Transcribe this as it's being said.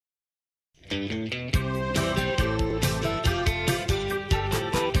Bella's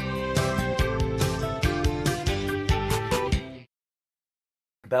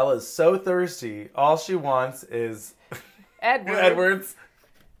so thirsty, all she wants is Edwards.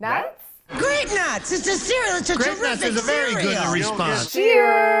 Nuts? Great Nuts! It's a cereal. It's a Great Nuts is a very good response.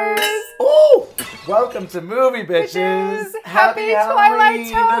 Cheers! Ooh! Welcome to Movie Bitches. Happy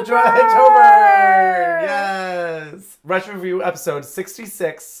Halloween, Twilightober! Twilightober! Yes! Retro Review episode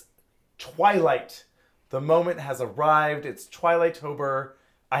 66, Twilight. The moment has arrived. It's Twilightober.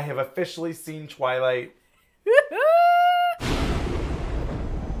 I have officially seen Twilight.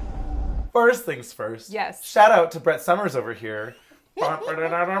 First things first. Yes. Shout out to Brett Summers over here. Anyway.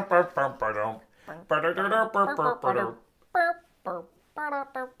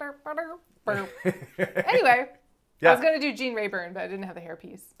 I was going to do Gene Rayburn, but I didn't have the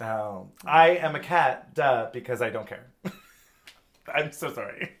hairpiece. Oh, I am a cat, because I don't care. I'm so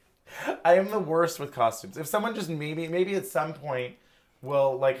sorry. I am the worst with costumes. If someone just maybe at some point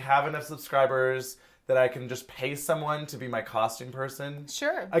will like have enough subscribers that I can just pay someone to be my costume person.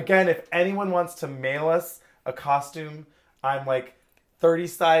 Sure. Again, if anyone wants to mail us a costume, I'm like 30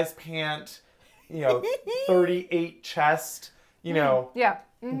 size pant, 38 chest, Yeah.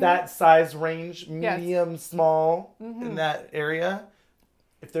 that size range, medium, small, in that area.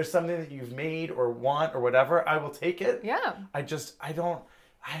 If there's something that you've made or want or whatever, I will take it. Yeah. I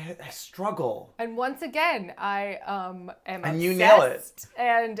struggle. And once again, I am and you nail it.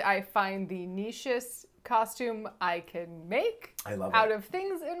 And I find the nichest costume I can make out of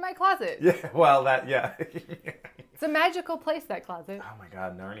things in my closet. Yeah, well, It's a magical place, that closet. Oh my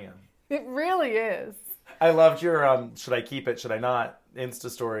God, Narnia. It really is. I loved your should I keep it, should I not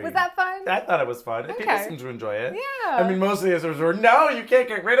Insta story. Was that fun? I thought it was fun. Okay. People seemed to enjoy it. Yeah. I mean, most of the answers were, no, you can't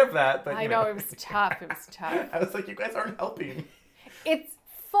get rid of that. But I know, it was tough. It was tough. I was like, you guys aren't helping. It's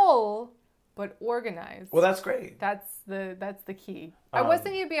full, but organized. Well, that's great. That's the key. I was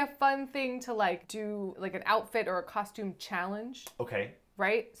thinking it'd be a fun thing to like do like an outfit or a costume challenge. Okay.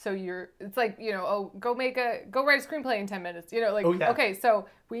 Right? So it's like, go write a screenplay in 10 minutes. Okay, so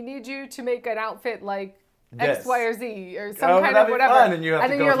we need you to make an outfit like X, Y, or Z, or some kind of whatever. Fun, and you have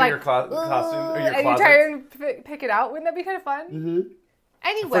to go through your costume or your and closet. you try and pick it out. Wouldn't that be kind of fun? Mm-hmm.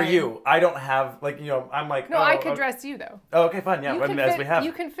 Anyway. For you, I don't have I'm like. No, I could dress you though. Oh, okay, fine. Yeah, as we have.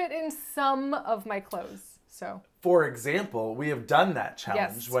 You can fit in some of my clothes. So. For example, we have done that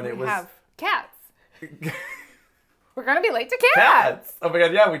challenge when it was. Yes, we have cats. We're gonna be late to cats. Oh my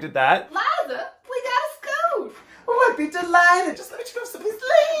God, yeah, we did that. Liza, we gotta scoot. Oh, I'd be delighted. Just let me go some of these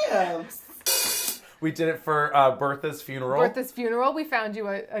lamps. We did it for Bertha's funeral. Bertha's funeral. We found you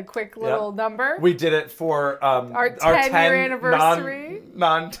a quick little number. We did it for our 10-year anniversary.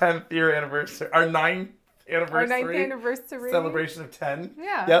 Non-10th year anniversary. Our 9th anniversary. Our 9th anniversary. Celebration of 10.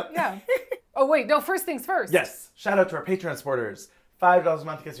 Yeah. Yep. Yeah. Oh, wait. No, first things first. Yes. Shout out to our Patreon supporters. $5 a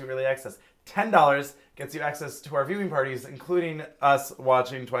month gets you early access. $10 gets you access to our viewing parties, including us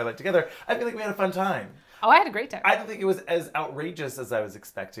watching Twilight together. I feel like we had a fun time. Oh, I had a great time. I don't think it was as outrageous as I was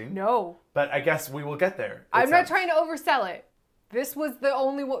expecting. No. But I guess we will get there. I'm not trying to oversell it. This was the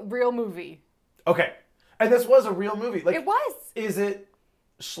only real movie. Okay. And this was a real movie. Like, it was. Is it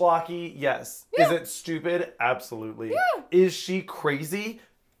schlocky? Yes. Yeah. Is it stupid? Absolutely. Yeah. Is she crazy?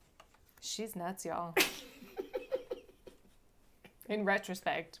 She's nuts, y'all. In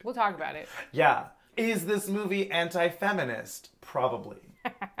retrospect. We'll talk about it. Yeah. Is this movie anti-feminist? Probably.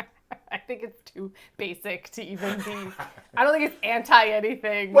 I think it's too basic to even be... I don't think it's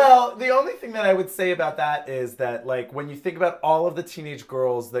anti-anything. Well, the only thing that I would say about that is that, like, when you think about all of the teenage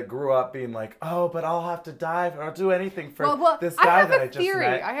girls that grew up being like, oh, but I'll have to die, or I'll do anything for this guy that I just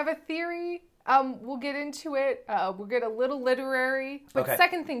met. I have a theory. We'll get into it. We'll get a little literary. But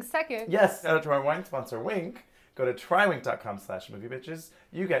second things second. Yes, shout out to our wine sponsor, Wink. Go to trywink.com/moviebitches.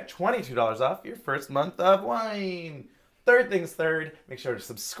 You get $22 off your first month of wine. Third things third, make sure to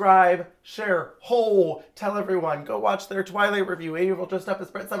subscribe, share, tell everyone, go watch their Twilight review. Avaryl dressed up as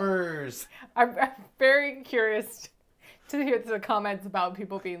Brett Summers. I'm very curious to hear the comments about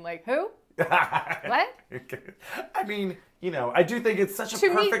people being like, who? What? I mean, I do think it's such a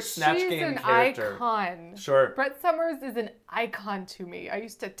perfect Snatch Game character. She's an icon. Sure. Brett Summers is an icon to me. I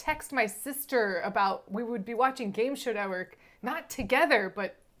used to text my sister about, we would be watching Game Show Network, not together,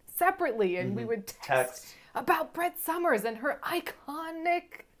 but separately, and we would text about Brett Summers and her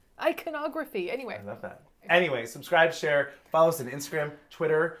iconography. Anyway. I love that. Anyway, subscribe, share, follow us on Instagram,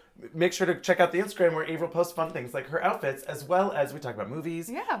 Twitter. Make sure to check out the Instagram where Avaryl posts fun things like her outfits, as well as we talk about movies.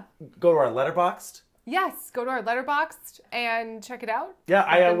 Yeah. Go to our Letterboxd. Yes, go to our Letterboxd and check it out. Yeah,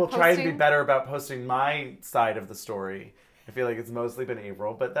 I will try to be better about posting my side of the story. I feel like it's mostly been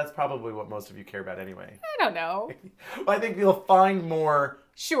Avaryl, but that's probably what most of you care about anyway. I don't know. Well, I think you'll find more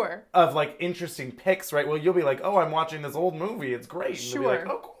Sure. of like interesting picks, right? Well, you'll be like, oh, I'm watching this old movie. It's great. And Sure. you'll be like,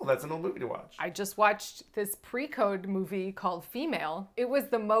 oh, cool. That's an old movie to watch. I just watched this pre-code movie called Female. It was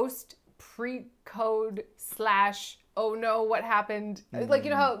the most pre-code / oh no, what happened? Like, you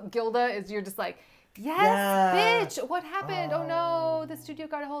know how Gilda is, you're just like, yes, bitch, what happened? Oh no, the studio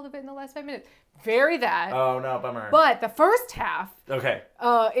got a hold of it in the last 5 minutes. Very that. Oh, no, bummer. But the first half, Okay.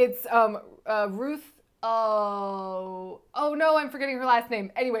 it's Ruth, oh no, I'm forgetting her last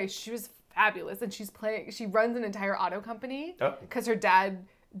name. Anyway, she was fabulous, and she runs an entire auto company because her dad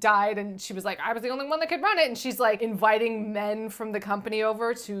died, and she was like, I was the only one that could run it, and she's like inviting men from the company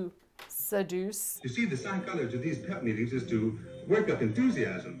over to seduce. You see, the psychology of these pep meetings is to work up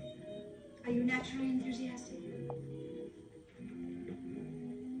enthusiasm. Are you naturally enthusiastic?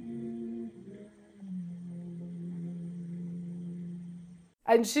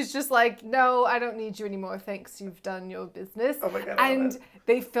 And she's just like, no, I don't need you anymore. Thanks, you've done your business. Oh my God. And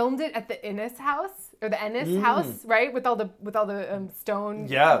they filmed it at the Ennis house, or the Ennis house, right? With all the stone,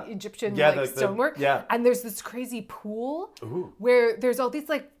 Egyptian stonework. Yeah. And there's this crazy pool where there's all these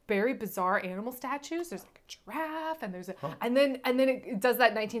like very bizarre animal statues. There's like a giraffe, and there's a, and then it does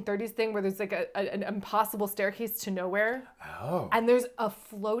that 1930s thing where there's like an impossible staircase to nowhere. Oh. And there is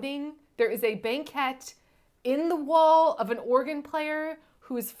a banquette in the wall of an organ player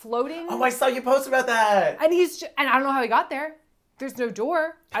who is floating. Oh, I saw you post about that. And and I don't know how he got there. There's no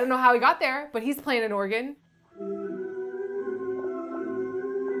door. I don't know how he got there, but he's playing an organ.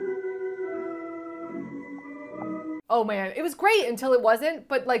 Oh man, it was great until it wasn't,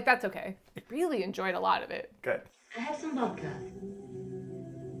 but like that's okay. I really enjoyed a lot of it. Good. I have some vodka.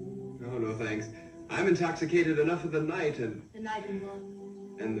 Oh, no, thanks. I'm intoxicated enough of the night and The night and what?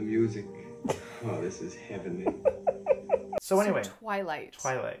 the music. Oh, this is heavenly. So anyway. Twilight.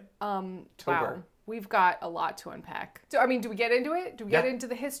 Tober. Wow. We've got a lot to unpack. So, I mean, do we get into it? Do we get into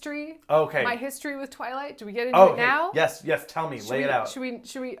the history? Okay. My history with Twilight? Do we get into it now? Yes, tell me. Lay it out. Should we?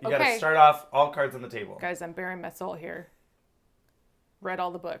 You gotta start off, all cards on the table. Guys, I'm bearing my soul here. Read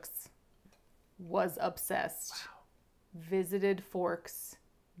all the books. Was obsessed. Wow. Visited Forks,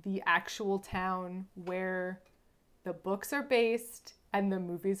 the actual town where the books are based and the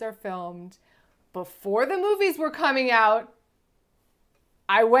movies are filmed. Before the movies were coming out,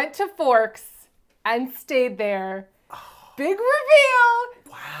 I went to Forks and stayed there. Big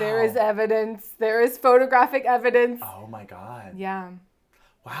reveal! Wow. There is evidence. There is photographic evidence. Oh my God. Yeah.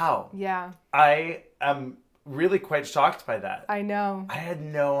 Wow. Yeah. I am really quite shocked by that. I know. I had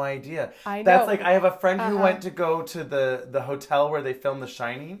no idea. I know. That's like, I have a friend who went to go to the hotel where they filmed The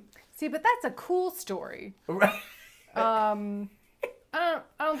Shining. See, but that's a cool story. Right. I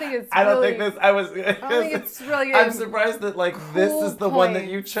don't think it's I don't really, think I don't think it's really I'm surprised that like this cool is the one that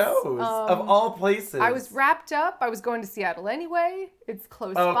you point. chose of all places. I was wrapped up. I was going to Seattle anyway. It's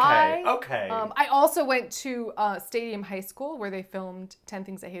close Okay, by. okay. I also went to Stadium High School where they filmed 10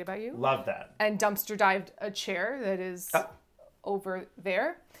 Things I Hate About You. Love that. And dumpster dived a chair that is over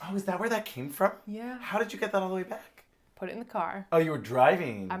there. Oh, is that where that came from? Yeah. How did you get that all the way back? Put it in the car. Oh, you were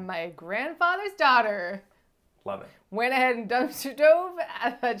driving. I'm my grandfather's daughter. Love it. Went ahead and dumpster dove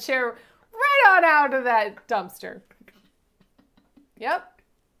a chair right on out of that dumpster. Yep.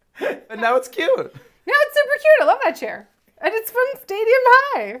 And now it's cute. No, it's super cute. I love that chair. And it's from Stadium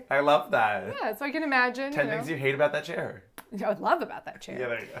High. I love that. Yeah, so I can imagine. 10 things you hate about that chair. I would love about that chair. Yeah,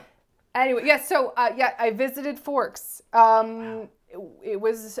 there you go. Anyway, yeah, so I visited Forks. It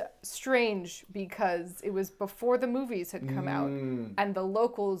was strange because it was before the movies had come out, and the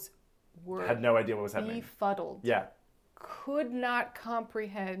locals had no idea what was happening. Befuddled. Yeah. Could not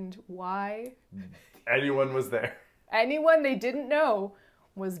comprehend why anyone was there. Anyone they didn't know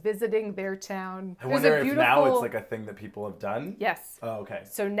was visiting their town. I wonder if now it's like a thing that people have done. Yes. Oh, okay.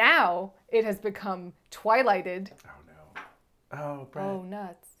 So now it has become Twilighted. Oh no. Oh, Brett. Oh,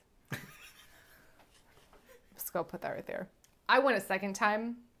 nuts. Just go put that right there. I went a second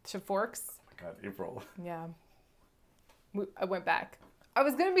time to Forks. Oh my God, April. Yeah. I went back. I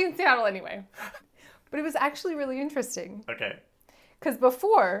was going to be in Seattle anyway. But it was actually really interesting. Okay. Because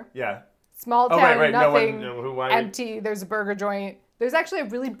before, small town, right. nothing, No one, empty, there's a burger joint. There's actually a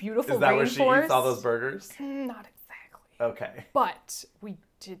really beautiful rainforest. Is that where she eats all those burgers? Not exactly. Okay. But we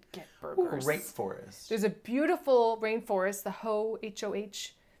did get burgers. Ooh, rainforest. There's a beautiful rainforest, the Ho,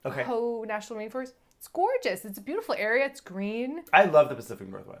 H-O-H, Ho National Rainforest. It's gorgeous. It's a beautiful area. It's green. I love the Pacific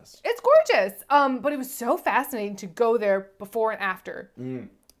Northwest. It's gorgeous. But it was so fascinating to go there before and after.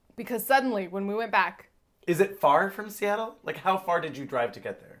 Because suddenly, when we went back... Is it far from Seattle? Like, how far did you drive to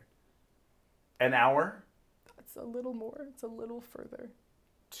get there? An hour? It's a little more. It's a little further.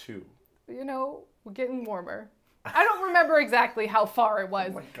 2. You know, we're getting warmer. I don't remember exactly how far it was.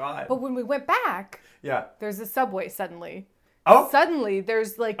 Oh my God. But when we went back, Yeah. there's a Subway suddenly. Oh. Suddenly,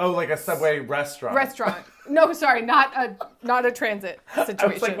 there's like... Oh, like a Subway restaurant. No, sorry, not a transit situation. I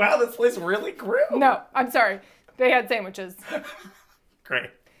was like, wow, this place really grew. No, I'm sorry. They had sandwiches.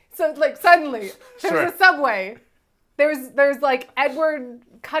 Great. So, like, suddenly, there's Sure. a Subway. There's like Edward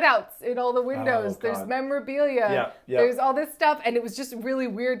cutouts in all the windows. Oh, there's God. memorabilia. Yeah. There's all this stuff. And it was just really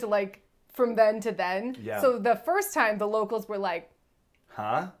weird to, like, from then to then. Yeah. So the first time, the locals were like...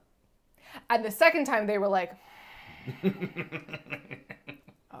 Huh? And the second time, they were like...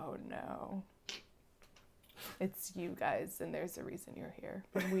 Oh, no. It's you guys, and there's a reason you're here.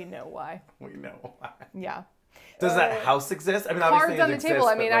 And we know why. We know why. Yeah. Does that house exist? I mean, obviously Cards on it the exists, table.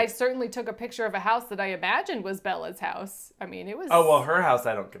 I but, mean, like... I certainly took a picture of a house that I imagined was Bella's house. I mean, it was... Oh, well, her house,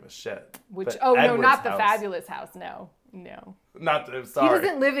 I don't give a shit. Which? But Oh, no, Edward's not the house- fabulous house. No. Not, He sorry.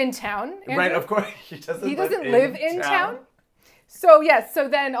 doesn't live in town, Andrew. Right, of course. He doesn't live in town. So, yes. So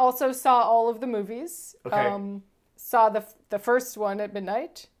then also saw all of the movies. Okay. Saw the first one at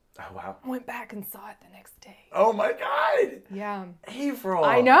midnight. Oh, wow. Went back and saw it the next day. Oh, my God. Yeah. April.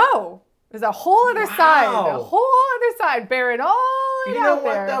 I know. There's a whole other side. A Wow. whole other side. Bear it all You out know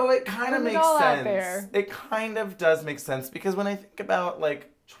what, there. though? It kind of Put it makes all out sense. there. It kind of does make sense because when I think about, like,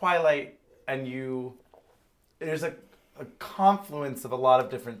 Twilight and there's a confluence of a lot of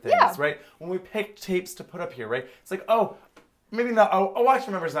different things, Yeah. right? When we pick tapes to put up here, right? It's like, oh, maybe not, oh, Watch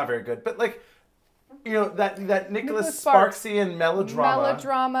Remember's not very good, but, like, you know, that Nicholas Sparksian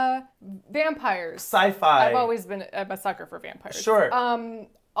Melodrama, vampires. Sci-fi. I've always been a sucker for vampires. Sure.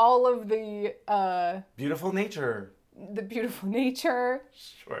 All of the Beautiful nature. beautiful nature.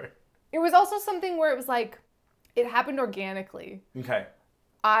 Sure. It was also something where it was like, it happened organically. Okay.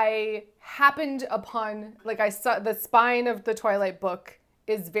 I happened upon, like, I saw the spine of the Twilight book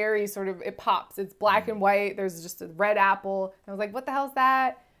is very sort of, it pops. It's black and white. There's just a red apple. I was like, what the hell's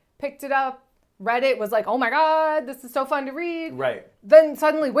that? Picked it up, read it, was like, oh my God, this is so fun to read. Right. Then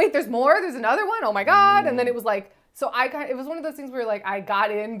suddenly, wait, there's more? There's another one? Oh my God. And then it was like, so it was one of those things where, like, I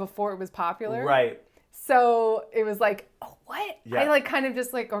got in before it was popular. Right. So it was like, oh, what? Yeah. I, like, kind of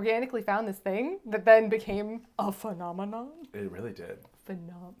just, like, organically found this thing that then became a phenomenon. It really did.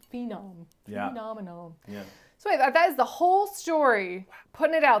 Phenomenon. Yeah. So that is the whole story.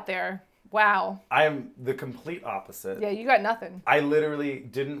 Putting it out there. Wow. I am the complete opposite. Yeah, you got nothing. I literally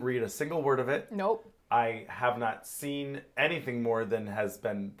didn't read a single word of it. Nope. I have not seen anything more than has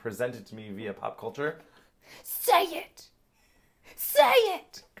been presented to me via pop culture. Say it. Say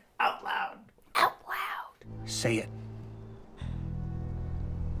it. Out loud. Out loud. Say it.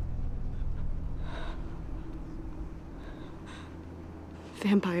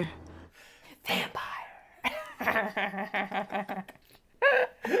 Vampire.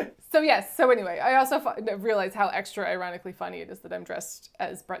 So anyway, I also realized how extra ironically funny it is that I'm dressed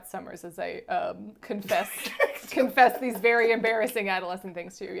as Brett Summers as I confess these very embarrassing adolescent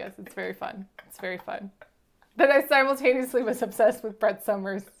things to you. Yes, it's very fun. It's very fun. That I simultaneously was obsessed with Brett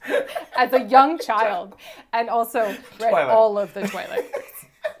Summers as a young child and also read Twilight. all of the Twilight books.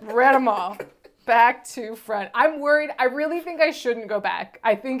 Read them all. Back to front. I'm worried. I really think I shouldn't go back.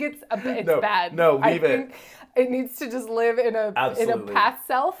 I think it's bad. No, leave I it. think it needs to just live in a Absolutely. past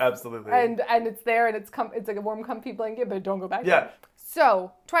self. Absolutely. And it's there and it's like a warm, comfy blanket, but don't go back. Yeah.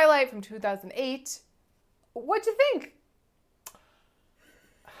 So Twilight from 2008. What'd you think?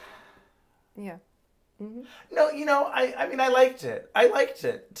 Yeah. Mm-hmm. No, you know, I mean, I liked it. I liked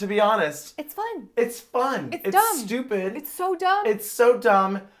it, to be honest. It's fun. It's fun. It's dumb. Stupid. It's so dumb. It's so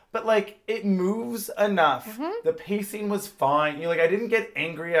dumb, but, like, it moves enough. Mm-hmm. The pacing was fine. You know, like, I didn't get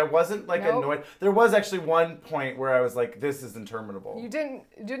angry. I wasn't, like, Nope. annoyed. There was actually one point where I was like, this is interminable. You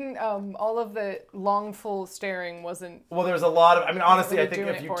didn't all of the longful staring wasn't. Well, there's a lot of, I mean, honestly, really I think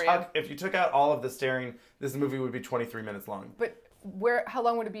doing if you took out all of the staring, this movie would be 23 minutes long. But how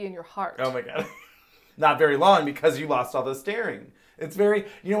long would it be in your heart? Oh my God. Not very long because you lost all the staring. It's very,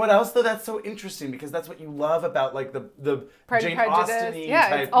 you know what else though? That's so interesting because that's what you love about, like, the Pride Jane and Prejudice. Austen-y Yeah,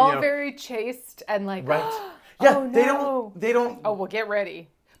 type, it's all you know. very chaste and like, Right. oh, Yeah, no. they don't. Oh, well, get ready.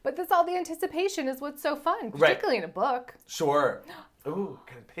 But that's all the anticipation is what's so fun, Right. particularly in a book. Sure. Ooh,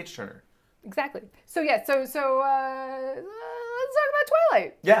 kind of page turner. Exactly. So yeah, so let's talk about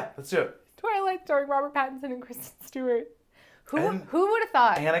Twilight. Yeah, let's do it. Twilight starring Robert Pattinson and Kristen Stewart. Who And would have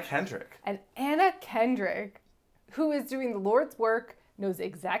thought? Anna Kendrick. And Anna Kendrick, who is doing the Lord's work, knows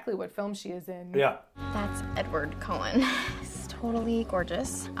exactly what film she is in. Yeah. That's Edward Cullen. He's totally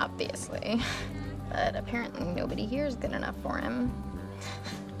gorgeous, obviously. But apparently nobody here is good enough for him.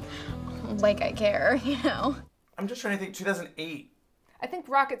 Like I care, you know? I'm just trying to think. 2008. I think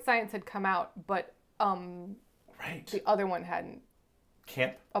Rocket Science had come out, but right. the other one hadn't.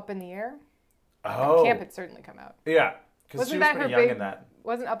 Camp. Up in the Air. Oh. Camp had certainly come out. Yeah, because she was that pretty her young big? in that.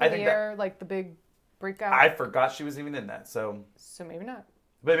 Wasn't Up in the Air like the big breakout? I forgot she was even in that. So maybe not.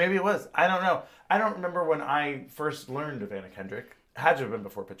 But maybe it was. I don't know. I don't remember when I first learned of Anna Kendrick. Had to have been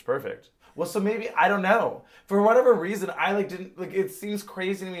before Pitch Perfect. Well, so maybe, I don't know. For whatever reason, I didn't, it seems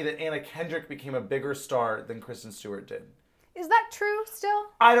crazy to me that Anna Kendrick became a bigger star than Kristen Stewart did. Is that true still?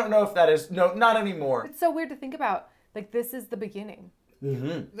 I don't know if that is, no, not anymore. It's so weird to think about. Like, this is the beginning.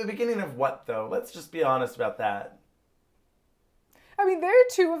 Mm-hmm. The beginning of what, though? Let's just be honest about that. I mean, they're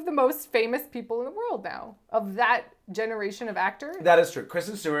two of the most famous people in the world now, of that generation of actors. That is true.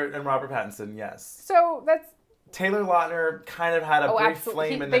 Kristen Stewart and Robert Pattinson, yes. So that's... Taylor Lautner kind of had a brief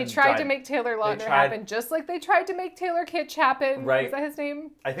flame and they then tried died. to make Taylor Lautner happen, just like they tried to make Taylor Kitsch happen. Right. Is that his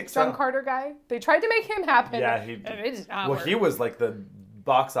name? I think so. John Carter guy. They tried to make him happen. Yeah, and it did not work. he was like the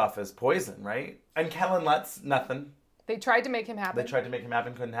box office poison, right? And Kellen Lutz, nothing. They tried to make him happen. They tried to make him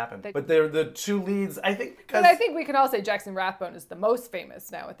happen, couldn't happen. But they're the two leads, I think, because... But I think we can all say Jackson Rathbone is the most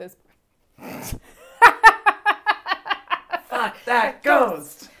famous now at this point. Fuck that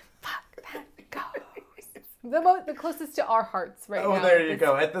ghost! Fuck that ghost. The closest to our hearts right now. Oh, there you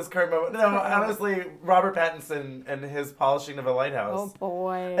go. At this current moment. No, honestly, Robert Pattinson and his polishing of a lighthouse. Oh,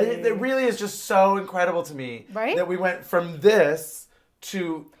 boy. It really is just so incredible to me. Right? That we went from this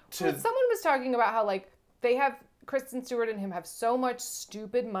to... Well, someone was talking about how, like, they have... Kristen Stewart and him have so much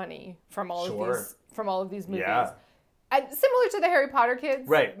stupid money from all of these movies. Yeah. And similar to the Harry Potter kids.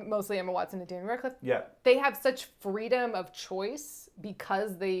 Right. Mostly Emma Watson and Daniel Radcliffe. Yeah. They have such freedom of choice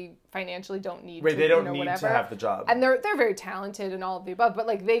because they financially don't need to, they don't need whatever. to have the job. And they're very talented and all of the above, but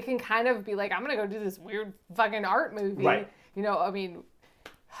like they can kind of be like, I'm gonna go do this weird fucking art movie. Right. You know, I mean,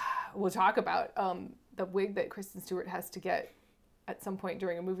 we'll talk about the wig that Kristen Stewart has to get at some point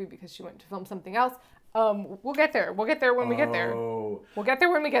during a movie because she went to film something else. We'll get there. We'll get there when we get there. We'll get there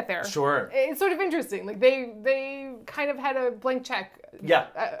when we get there. Sure. It's sort of interesting. Like they kind of had a blank check. Yeah.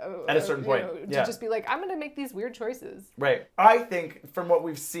 At a certain point. To just be like, I'm gonna make these weird choices. Right. I think from what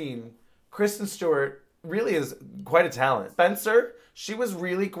we've seen, Kristen Stewart really is quite a talent. Spencer, she was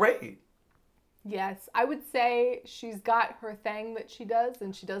really great. Yes, I would say she's got her thing that she does,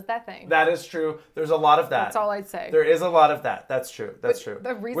 and she does that thing. That is true. There's a lot of that. That's all I'd say. There is a lot of that. That's true. That's true.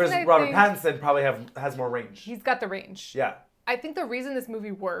 The reason Whereas Robert Pattinson probably has more range. He's got the range. Yeah. I think the reason this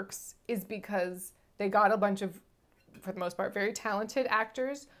movie works is because they got a bunch of, for the most part, very talented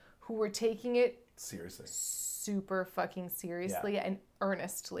actors who were taking it seriously, super fucking seriously and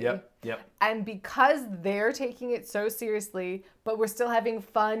earnestly. Yep. And because they're taking it so seriously, but we're still having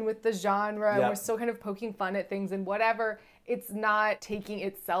fun with the genre, and we're still kind of poking fun at things and whatever, it's not taking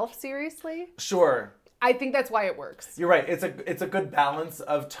itself seriously. Sure. I think that's why it works. You're right. It's a good balance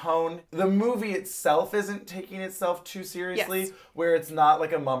of tone. The movie itself isn't taking itself too seriously, where it's not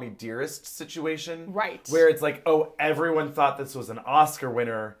like a Mommy Dearest situation. Right. Where it's like, oh, everyone thought this was an Oscar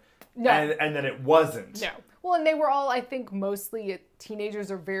winner, and then it wasn't. No. Well, and they were all, I think, mostly teenagers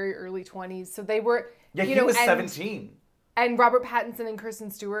or very early 20s. So they were, he was 17. And Robert Pattinson and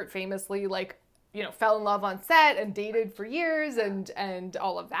Kristen Stewart famously, like, fell in love on set and dated for years and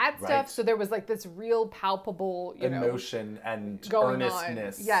all of that stuff. So there was like this real palpable, emotion and going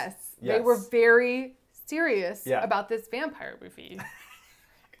earnestness. On. Yes. They were very serious about this vampire movie.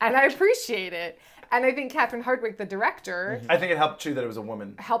 And I appreciate it. And I think Catherine Hardwicke, the director... I think it helped, too, that it was a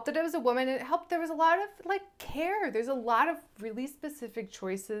woman. Helped that it was a woman. And it helped there was a lot of, like, care. There's a lot of really specific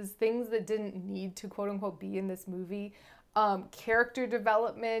choices, things that didn't need to, quote-unquote, be in this movie. Character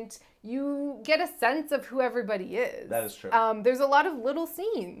development. You get a sense of who everybody is. That is true. There's a lot of little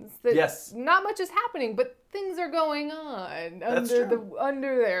scenes that not much is happening, but things are going on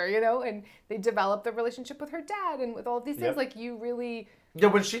under there, and they develop the relationship with her dad and with all of these things. Like, you really... Yeah,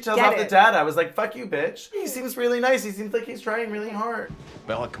 when she tells off the dad, I was like, fuck you, bitch. He seems really nice. He seems like he's trying really hard.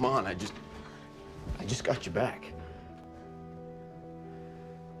 Bella, come on. I just got your back.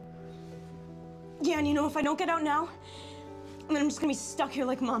 Yeah, and if I don't get out now, then I'm just gonna be stuck here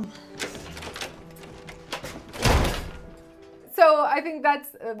like Mom. So I think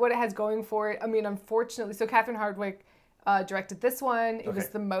that's what it has going for it. I mean, unfortunately, so Catherine Hardwicke directed this one. It was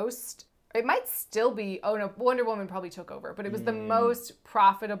the most... It might still be, Wonder Woman probably took over, but it was the most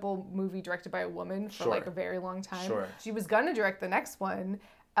profitable movie directed by a woman for like a very long time. She was gonna direct the next one,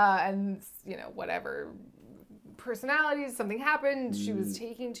 and whatever personalities, something happened. She was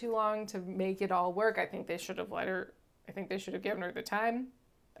taking too long to make it all work. I think they should have let her, I think they should have given her the time.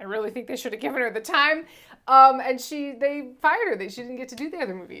 I really think they should have given her the time. And they fired her. She didn't get to do the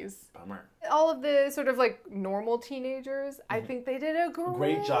other movies. Bummer. All of the sort of like normal teenagers, I think they did a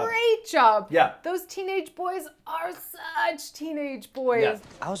great job. Yeah. Those teenage boys are such teenage boys. Yeah.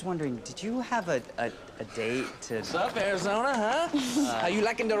 I was wondering, did you have a date to... What's up, Arizona, huh? How you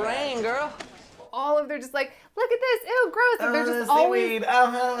liking the rain, girl? All of they're just like, look at this, ew, gross. And they're just always,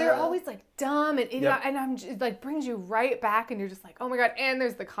 they're always like dumb and idiotic. And I'm just like, brings you right back and you're just like, oh my God. And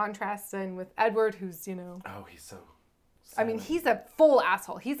there's the contrast then with Edward, who's, you know. Oh, he's so I mean, he's a full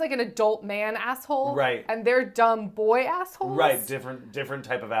asshole. He's like an adult man asshole. Right. And they're dumb boy assholes. Right, different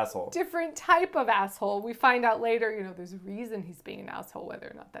type of asshole. Different type of asshole. We find out later, you know, there's a reason he's being an asshole, whether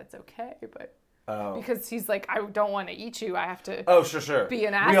or not that's okay, but... Because he's like, I don't want to eat you. I have to be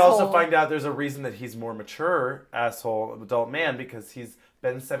an asshole. We also find out there's a reason that he's more mature, asshole, adult man, because he's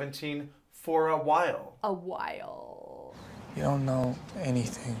been 17 for a while. A while. You don't know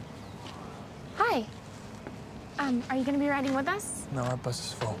anything. Hi. Are you going to be riding with us? No, our bus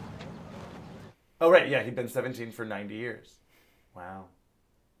is full. Oh, right. Yeah, he'd been 17 for 90 years. Wow.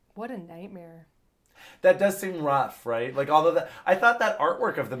 What a nightmare. That does seem rough, right? Like, although I thought that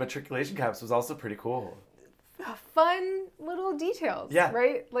artwork of the matriculation caps was also pretty cool. Fun little details, yeah.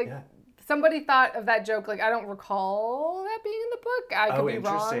 Right? Like, somebody thought of that joke. Like, I don't recall that being in the book. I could be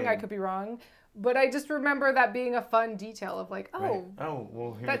wrong. I could be wrong. But I just remember that being a fun detail of like, oh. Right. Oh,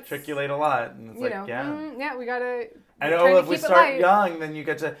 well, he matriculate a lot. And it's like, yeah, we gotta... I know if we start young, then you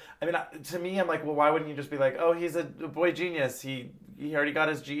get to... I mean, to me, I'm like, well, why wouldn't you just be like, oh, he's a boy genius. He already got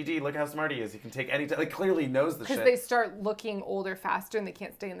his GED. Look how smart he is. He can take any... Like, clearly knows the shit. Because they start looking older faster and they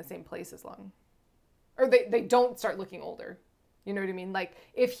can't stay in the same place as long. Or they don't start looking older. You know what I mean? Like,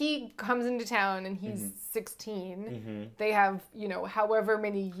 if he comes into town and he's 16, they have, you know, however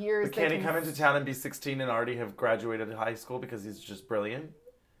many years... But can he come into town and be 16 and already have graduated high school because he's just brilliant?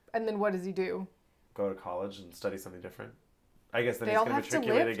 And then what does he do? Go to college and study something different. I guess then he's going to matriculate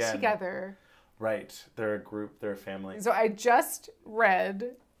again. They all have to live together. Right. They're a group. They're a family. So I just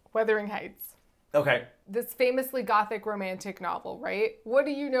read Wuthering Heights. Okay. This famously gothic romantic novel, right? What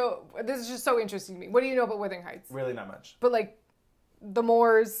do you know? This is just so interesting to me. What do you know about Wuthering Heights? Really not much. But like the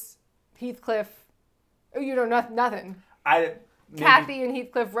Moors, Heathcliff, you know nothing. Kathy and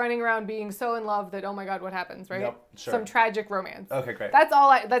Heathcliff running around being so in love that, oh my God, what happens, right? Yep, sure. Some tragic romance. Okay, great. That's all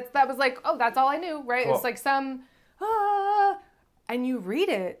that was like, oh, that's all I knew, right? Cool. It's like some, and you read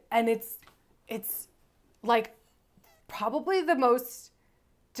it and it's like probably the most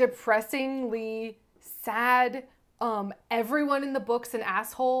depressingly sad, everyone in the book's an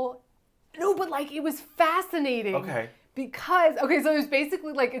asshole. No, but like it was fascinating. Okay. Because, so it was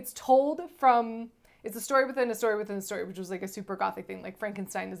basically like it's told from, it's a story within a story within a story, which was like a super gothic thing. Like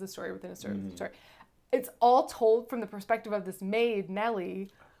Frankenstein is a story within a story within a story. It's all told from the perspective of this maid, Nellie,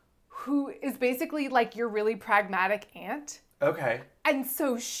 who is basically like your really pragmatic aunt. Okay. And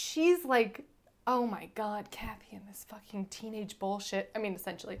so she's like, oh my God, Kathy and this fucking teenage bullshit. I mean,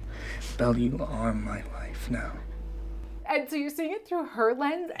 essentially. Belle, you are my life now. And so you're seeing it through her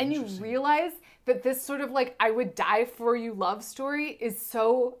lens and you realize that this sort of like, I would die for you love story is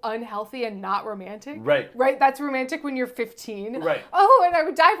so unhealthy and not romantic. Right. Right? That's romantic when you're 15. Right. Oh, and I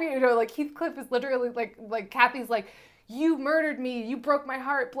would die for you. You know, like Heathcliff is literally like Kathy's like, you murdered me, you broke my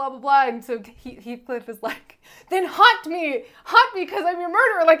heart, blah, blah, blah. And so Heathcliff is like, then haunt me because I'm your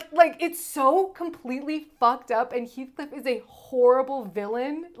murderer. Like it's so completely fucked up. And Heathcliff is a horrible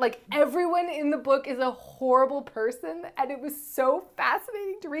villain. Like everyone in the book is a horrible person. And it was so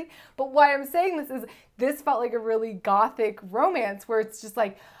fascinating to read. But why I'm saying this is this felt like a really gothic romance where it's just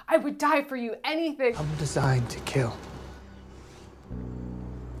like, I would die for you, anything. I'm designed to kill.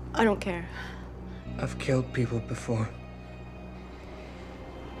 I don't care. I've killed people before.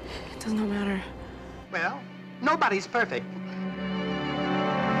 It does not matter. Well, nobody's perfect.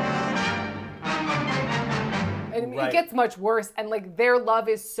 And it gets much worse. And like their love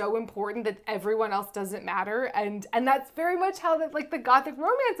is so important that everyone else doesn't matter. And that's very much how the gothic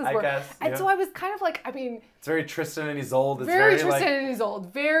romances work. Guess, and so I was kind of like, I mean, it's very Tristan and Isolde. It's very Tristan and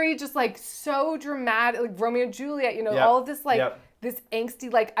Isolde. Very just like so dramatic, like Romeo and Juliet, you know, all of this like this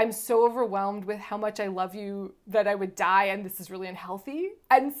angsty, like, I'm so overwhelmed with how much I love you that I would die and this is really unhealthy.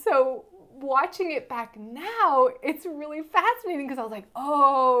 And so watching it back now, it's really fascinating because I was like,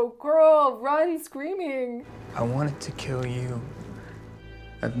 oh, girl, run screaming. I wanted to kill you.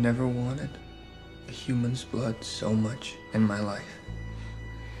 I've never wanted a human's blood so much in my life.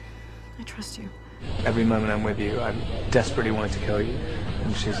 I trust you. Every moment I'm with you, I desperately wanted to kill you.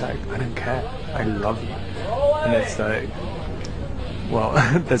 And she's like, I don't care. I love you. And it's like, well,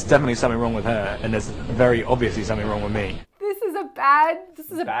 there's definitely something wrong with her, and there's very obviously something wrong with me. This is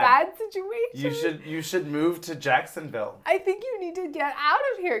This is a bad situation. You should move to Jacksonville. I think you need to get out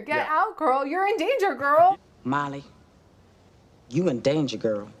of here. Get out, girl. You're in danger, girl. Molly, you in danger,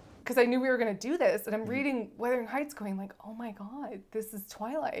 girl. Because I knew we were going to do this, and I'm reading Wuthering Heights going like, oh my God, this is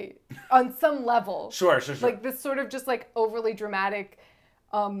Twilight on some level. Sure. Like this sort of just like overly dramatic,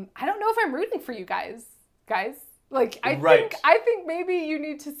 I don't know if I'm rooting for you guys. Like, I think maybe you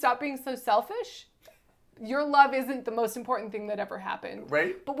need to stop being so selfish. Your love isn't the most important thing that ever happened.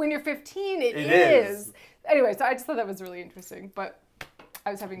 Right. But when you're 15, it is. Anyway, so I just thought that was really interesting, but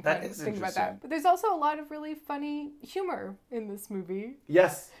I was having fun thinking about that. But there's also a lot of really funny humor in this movie.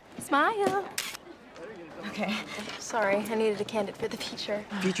 Yes. Smile. Okay, sorry, I needed a candid for the feature.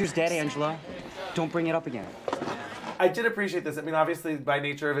 Feature's dead, Angela. Don't bring it up again. I did appreciate this. I mean, obviously, by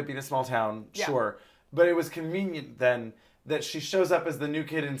nature of it being a small town, sure. But it was convenient then that she shows up as the new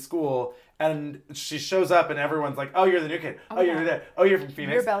kid in school, and she shows up and everyone's like, oh, you're the new kid. Oh, you're that. Oh, you're from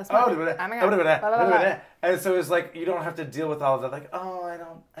Phoenix. You're Bella oh, and so it's like, you don't have to deal with all of that. Like, oh, I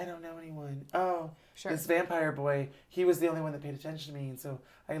don't know anyone. Oh, this vampire boy, he was the only one that paid attention to me, and so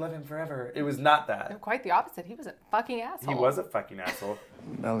I love him forever. It was not that. No, quite the opposite. He was a fucking asshole. He was a fucking asshole.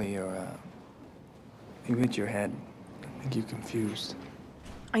 Melly, you hit your head. I think you're confused.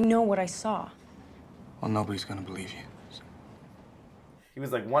 I know what I saw. Well, nobody's gonna believe you. So. He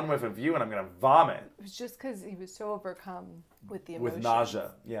was like, one whiff of you and I'm gonna vomit. It was just because he was so overcome with the emotions. With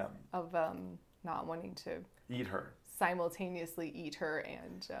nausea, of not wanting to eat her. Simultaneously eat her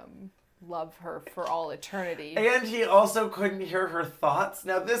and love her for all eternity. And he also couldn't hear her thoughts.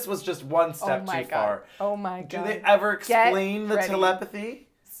 Now this was just one step too far. Oh my God. Do they ever explain the telepathy?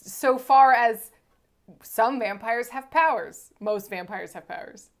 So far as some vampires have powers. Most vampires have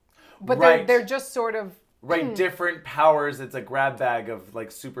powers. But they're just sort of... different powers. It's a grab bag of like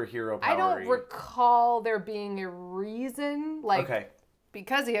superhero power. I don't recall there being a reason, like,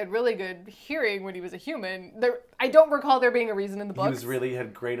 because he had really good hearing when he was a human. I don't recall there being a reason in the books. He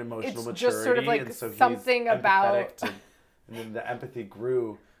had great emotional maturity. Just sort of like and so something about... and then the empathy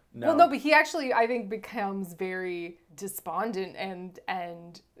grew. No. Well, no, but he actually, I think, becomes very despondent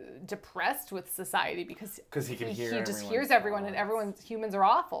and depressed with society because he can hear he just hears everyone and humans are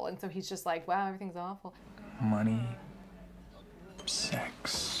awful, and so he's just like, wow, everything's awful. Money,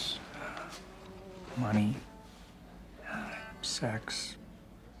 sex, money, sex,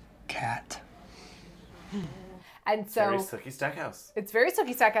 cat. And so very Sookie Stackhouse. It's very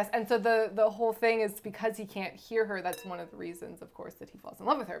Sookie Stackhouse. And so the whole thing is because he can't hear her, that's one of the reasons, of course, that he falls in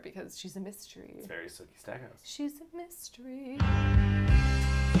love with her, because she's a mystery. It's very Sookie Stackhouse. She's a mystery.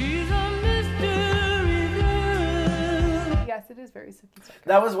 She's a mystery girl. Yes, it is very Sookie Stackhouse.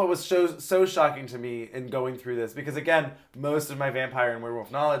 That was what was so shocking to me in going through this, because again, most of my vampire and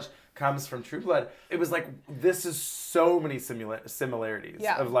werewolf knowledge comes from True Blood. It was like, this is so many similarities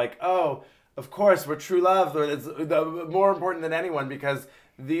of like, oh, of course, we're true love. It's more important than anyone because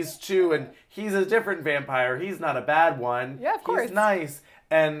these two, and he's a different vampire. He's not a bad one. Yeah, of course. He's nice.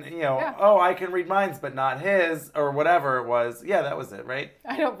 And, oh, I can read minds, but not his, or whatever it was. Yeah, that was it, right?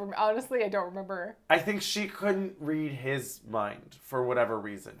 Honestly, I don't remember. I think she couldn't read his mind for whatever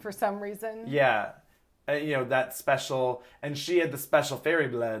reason. For some reason? Yeah. That special, and she had the special fairy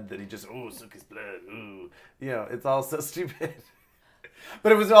blood that he just, Sookie's blood, ooh. It's all so stupid.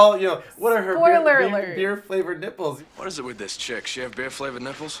 But it was all, what are her beer-flavored nipples? What is it with this chick? She have beer-flavored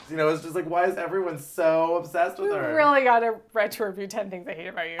nipples? It's just like, why is everyone so obsessed with her? We really gotta retro-review 10 Things I Hate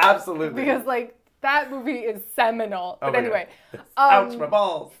About You. Absolutely. Because, that movie is seminal. But anyway. Ouch, my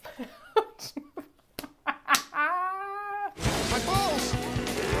balls. My balls!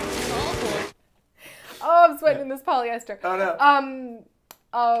 Oh, I'm sweating in this polyester. Oh, no.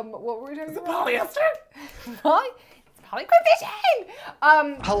 What were we talking about? Polyester? Polycrepe.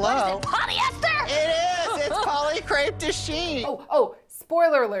 Hello. Is it polyester? It is. It's polycrepe de chine. Oh,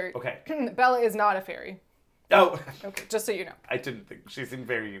 spoiler alert. Okay. Bella is not a fairy. Oh. Okay, just so you know. I didn't think. She seemed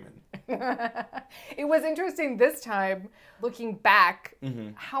very human. It was interesting this time, looking back,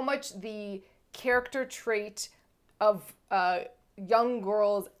 how much the character trait of young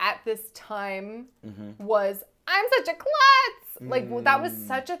girls at this time was, I'm such a klutz. That was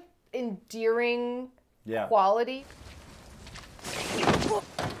such an endearing quality.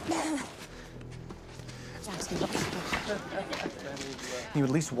 You at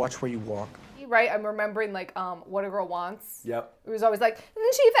least watch where you walk. Right, I'm remembering What a Girl Wants. Yep. It was always like, and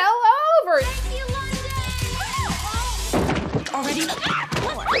then she fell over. Thank you, London! Already?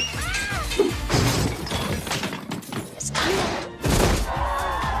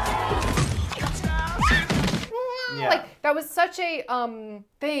 That was such a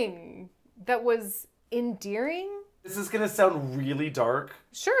thing that was endearing This is going to sound really dark.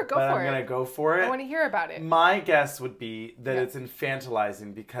 Sure, go for it. I'm going to go for it. I want to hear about it. My guess would be that it's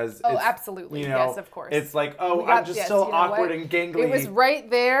infantilizing because it's, absolutely. You know, yes, of course. It's like, I'm just so awkward and gangly. It was right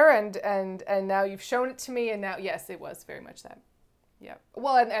there, and now you've shown it to me, and now, yes, it was very much that. Yeah.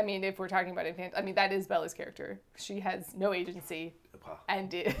 Well, I mean, if we're talking about that is Bella's character. She has no agency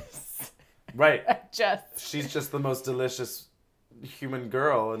and is right. She's just the most delicious human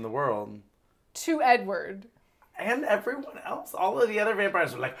girl in the world. To Edward. And everyone else. All of the other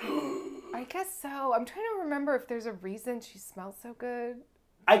vampires were like, I guess so. I'm trying to remember if there's a reason she smells so good.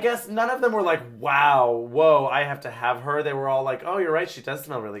 I guess none of them were like, wow, whoa, I have to have her. They were all like, oh, you're right, she does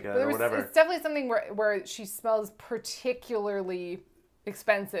smell really good, or whatever. It's definitely something where she smells particularly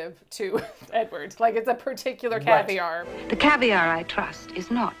expensive to Edward. Like, it's a particular caviar. The caviar I trust is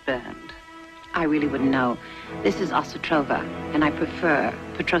not burned. I really wouldn't know. This is Osotrova, and I prefer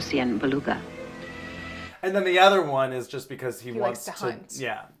Petrosian Beluga. And then the other one is just because he wants likes to hunt.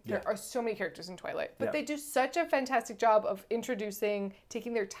 Yeah. There are so many characters in Twilight, but they do such a fantastic job of introducing,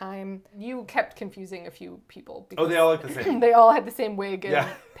 taking their time. You kept confusing a few people. Oh, they all look the same. They all had the same wig and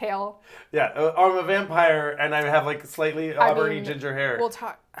pale. Yeah, I'm a vampire and I have like slightly auburny ginger hair. We'll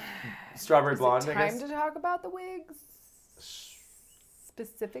talk. Strawberry blonde, I guess. Time to talk about the wigs?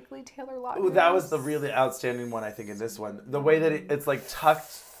 Specifically Taylor Lautner. Ooh, that was the really outstanding one, I think, in this one. The way that it's like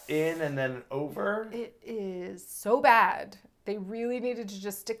tucked in and then over. It is so bad. They really needed to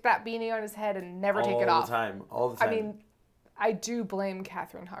just stick that beanie on his head and never take it off. All the time. I mean, I do blame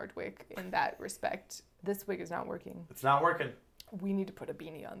Catherine Hardwicke in that respect. This wig is not working. It's not working. We need to put a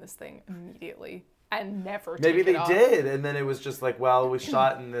beanie on this thing immediately and never take Maybe it they off. did, and then it was just like, well, we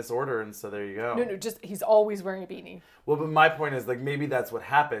shot in this order, and so there you go. No, just he's always wearing a beanie. Well, but my point is, like, maybe that's what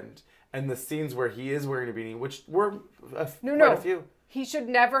happened, and the scenes where he is wearing a beanie, which were quite a few. He should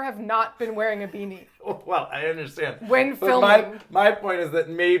never have not been wearing a beanie. Well, I understand. When filming. My point is that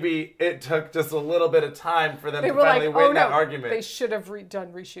maybe it took just a little bit of time for them to finally win that argument. They should have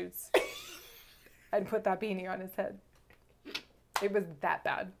done reshoots and put that beanie on his head. It was that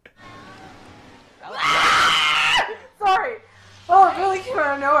bad. Sorry. Oh, it really came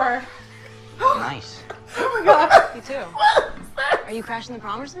out of nowhere. Nice. Oh my god. Me too. Are you crashing the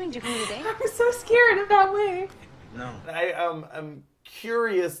prom or something? Do you come to the date? I'm so scared of that way. No. I'm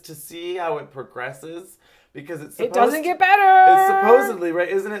curious to see how it progresses because it doesn't get better. It's supposedly, right?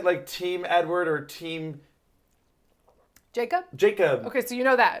 Isn't it like Team Edward or Team Jacob? Jacob. Okay, so you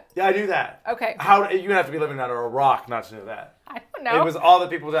know that. Yeah, I knew that. Okay. You have to be living under a rock not to know that. I don't know. It was all the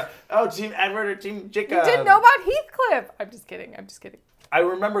people that, Team Edward or Team Jacob. You didn't know about Heathcliff. I'm just kidding. I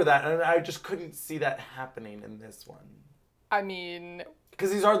remember that, and I just couldn't see that happening in this one. I mean,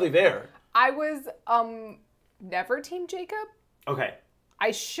 because he's hardly there. I was never Team Jacob. Okay. I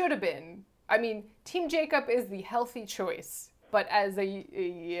should have been. I mean, Team Jacob is the healthy choice, but as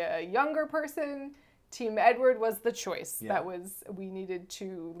a younger person, Team Edward was the choice. Yeah. That was, we needed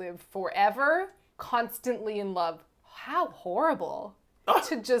to live forever, constantly in love. How horrible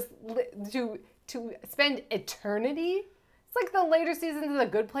to just to spend eternity. It's like the later seasons of The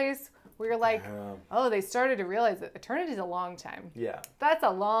Good Place where you're like, they started to realize that eternity is a long time. Yeah. That's a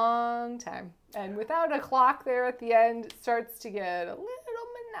long time. And without a clock there at the end, it starts to get a little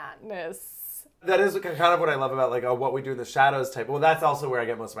monotonous. That is kind of what I love about like What We Do in the Shadows type. Well, that's also where I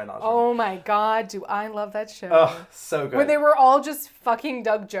get most of my knowledge from. Oh my God, do I love that show. Oh, so good. When they were all just fucking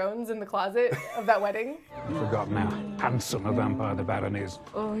Doug Jones in the closet of that wedding. Forgotten how handsome a vampire the Baron is.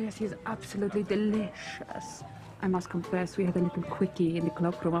 Oh, yes, he's absolutely delicious. I must confess, we had a little quickie in the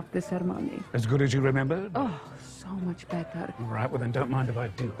cloakroom after the ceremony. As good as you remember? Oh, so much better. All right, well then don't mind if I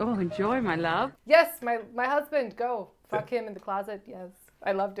do. Oh, enjoy, my love. Yes, my husband, go. Fuck him in the closet, yes.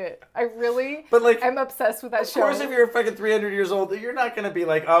 I loved it. I really am obsessed with that show. Of course, if you're fucking 300 years old, you're not going to be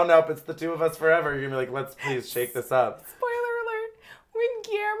like, oh, nope, it's the two of us forever. You're going to be like, let's please shake this up. Spoiler alert. When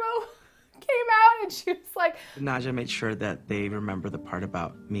Guillermo came out and she was like... Naja made sure that they remember the part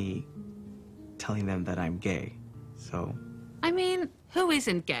about me telling them that I'm gay. So... I mean, who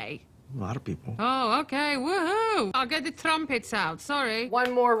isn't gay? A lot of people. Oh, okay. Woohoo! I'll get the trumpets out. Sorry.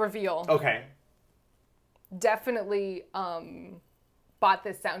 One more reveal. Okay. Definitely bought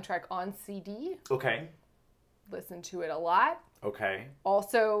this soundtrack on CD. Okay. Listened to it a lot. Okay.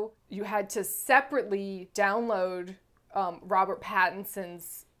 Also, you had to separately download Robert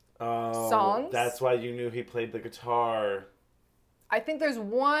Pattinson's songs. That's why you knew he played the guitar. I think there's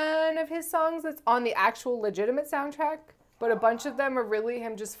one of his songs that's on the actual legitimate soundtrack, but a bunch of them are really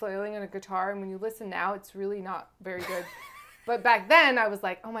him just flailing on a guitar, and when you listen now, it's really not very good. But back then, I was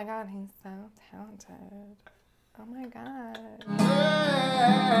like, oh my God, he's so talented. Oh my God.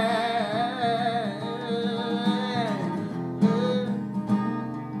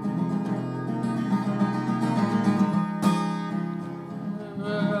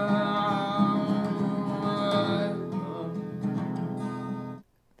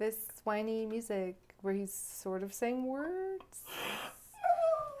 this whiny music where he's sort of saying words.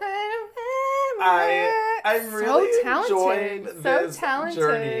 I'm really enjoying this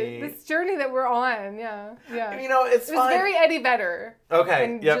journey. This journey that we're on, yeah. You know, it was very Eddie Vedder. Okay,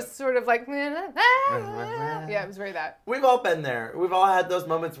 and just sort of like, yeah, it was very that. We've all been there. We've all had those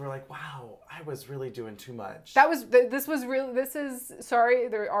moments where we're like, wow, I was really doing too much. Sorry,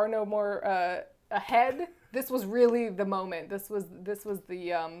 there are no more ahead. This was really the moment. This was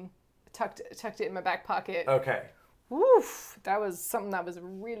the tucked it in my back pocket. Okay. Woof, that was something I was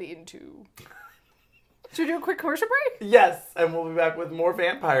really into. Should we do a quick commercial break? Yes, and we'll be back with more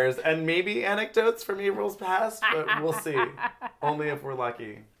vampires and maybe anecdotes from Avryl's past, but we'll see. Only if we're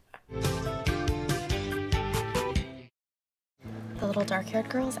lucky. The little dark-haired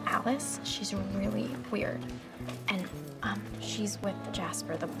girl is Alice. She's really weird. And she's with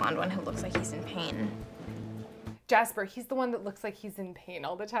Jasper, the blonde one who looks like he's in pain. Jasper, he's the one that looks like he's in pain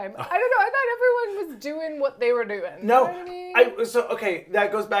all the time. I don't know, I thought everyone was doing what they were doing. No, you know what I mean? so okay,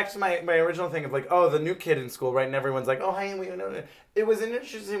 that goes back to my original thing of like, oh, the new kid in school, right? And everyone's like, oh, hi, it was an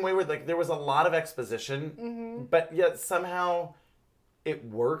interesting way where like there was a lot of exposition, but yet somehow it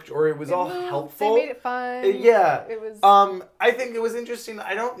worked, or it was all helpful. They made it fun. Yeah. It was. I think it was interesting.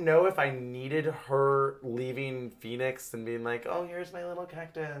 I don't know if I needed her leaving Phoenix and being like, oh, here's my little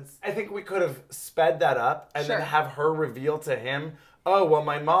cactus. I think we could have sped that up and then have her reveal to him, oh, well,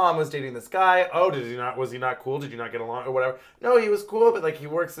 my mom was dating this guy. Oh, was he not cool? Did you not get along or whatever? No, he was cool, but like he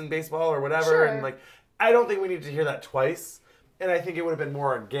works in baseball or whatever. Sure. And like, I don't think we need to hear that twice. And I think it would have been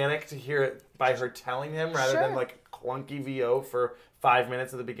more organic to hear it by her telling him rather than like clunky VO for 5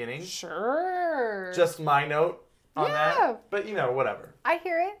 minutes at the beginning. Sure. Just my note on that. But you know, whatever. I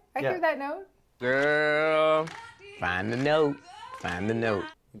hear it. I hear that note. Girl, find the note. Find the note.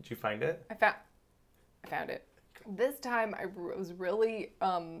 Did you find it? I found it. This time I was really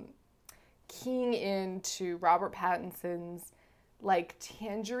keying into Robert Pattinson's like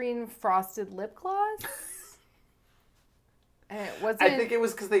tangerine frosted lip gloss. And it wasn't. I think it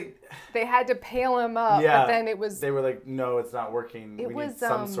was because they had to pale him up, but then it was. They were like, no, it's not working. We need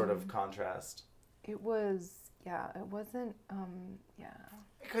some sort of contrast. It was, it wasn't,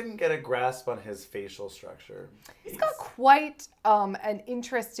 I couldn't get a grasp on his facial structure. He's got quite an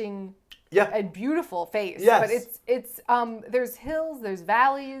interesting and beautiful face. Yes. But it's there's hills, there's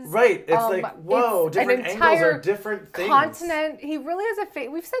valleys. Right. It's like, whoa, different angles are different things. Continent. He really has a face.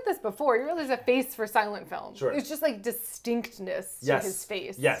 We've said this before. He really has a face for silent film. Sure. It's just like distinctness to his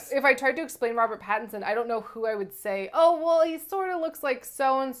face. Yes. If I tried to explain Robert Pattinson, I don't know who I would say, oh, well, he sort of looks like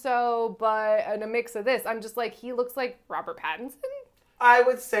so-and-so, but in a mix of this. I'm just like, he looks like Robert Pattinson? I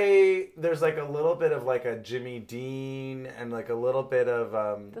would say there's like a little bit of like a Jimmy Dean and like a little bit of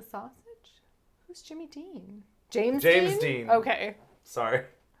The Sausage? Who's Jimmy Dean? James Dean. Okay. Sorry. I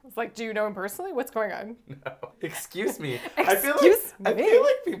was like, do you know him personally? What's going on? No. Excuse me. I feel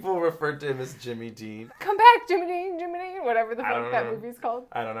like people refer to him as Jimmy Dean. Come back, Jimmy Dean, whatever the fuck that movie's called.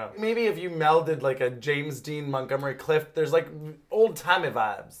 I don't know. Maybe if you melded like a James Dean Montgomery Clift, there's like old-timey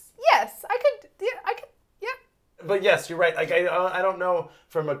vibes. Yes, I could. But yes, you're right. Like I don't know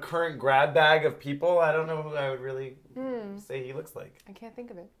from a current grab bag of people. I don't know who I would really say he looks like. I can't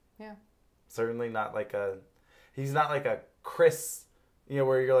think of it. Yeah. Certainly not like he's not like a Chris, you know,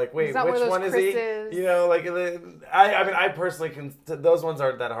 where you're like, wait, which one is Chris's. he? You know, like I mean, I personally those ones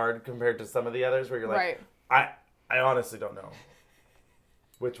aren't that hard compared to some of the others where you're like, I honestly don't know.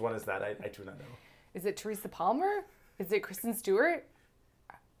 Which one is that? I do not know. Is it Teresa Palmer? Is it Kristen Stewart?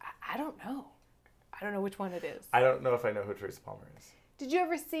 I don't know. I don't know which one it is. I don't know if I know who Teresa Palmer is. Did you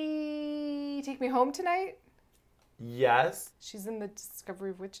ever see Take Me Home Tonight? Yes. She's in the Discovery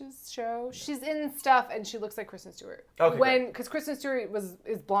of Witches show. She's in stuff, and she looks like Kristen Stewart. Okay. Because Kristen Stewart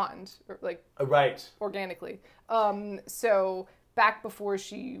is blonde, like right, organically. So back before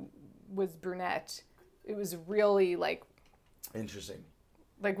she was brunette, it was really like interesting.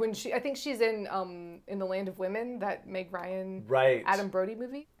 Like when I think she's in The Land of Women, that Meg Ryan, Adam Brody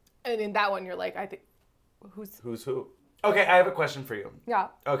movie, and in that one you're like, I think who's who? Okay, I have a question for you. Yeah.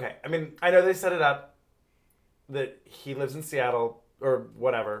 Okay, I mean I know they set it up that he lives in Seattle or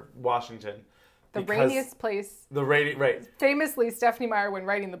whatever, Washington. The rainiest place. Right. Famously, Stephanie Meyer, when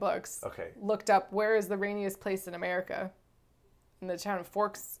writing the books, okay, looked up where is the rainiest place in America, and the town of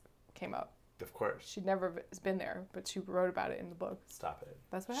Forks came up. Of course. She'd never been there, but she wrote about it in the book. Stop it.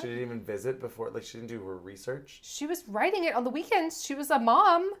 That's what She happened. didn't even visit before, like she didn't do her research? She was writing it on the weekends. She was a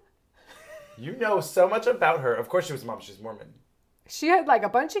mom. You know so much about her. Of course she was a mom. She's Mormon. She had like a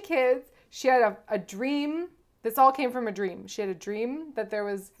bunch of kids. She had a dream This all came from a dream. She had a dream that there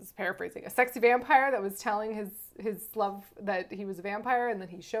was, this is paraphrasing, a sexy vampire that was telling his love that he was a vampire, and then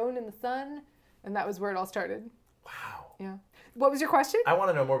he shone in the sun, and that was where it all started. Wow. Yeah. What was your question? I want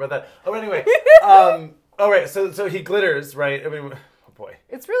to know more about that. Oh, anyway. All right. So he glitters, right? I mean, oh boy.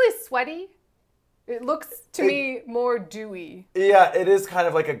 It's really sweaty. It looks to me more dewy. Yeah, it is kind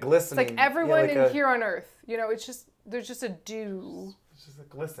of like a glistening. It's like everyone in here on Earth. You know, it's just, there's just a dew. It's just a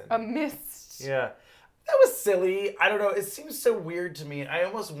glisten. A mist. Yeah. That was silly. I don't know. It seems so weird to me. I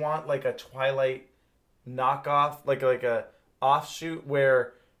almost want like a Twilight knockoff, like a offshoot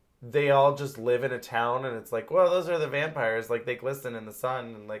where they all just live in a town and it's like, well, those are the vampires. Like they glisten in the sun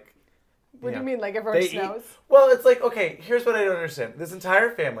and like. What do you mean? Like everyone snows? Well, it's like, okay, here's what I don't understand. This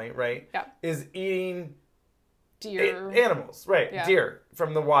entire family, right, is eating deer. Animals, right, Yeah. deer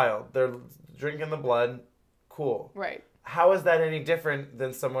from the wild. They're drinking the blood. Cool. Right. How is that any different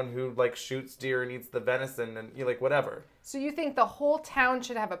than someone who like shoots deer and eats the venison and you like whatever? So you think the whole town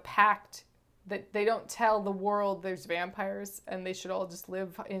should have a pact that they don't tell the world there's vampires and they should all just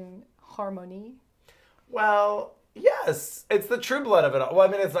live in harmony? Well, yes. It's the true blood of it all. Well,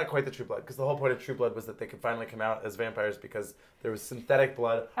 I mean, it's not quite the true blood because the whole point of true blood was that they could finally come out as vampires because there was synthetic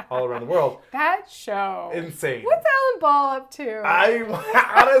blood all around the world. That show. Insane. What's Alan Ball up to?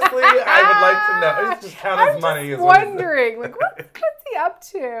 Honestly, I would like to know. It's just count his money. I'm just wondering, like, what's he up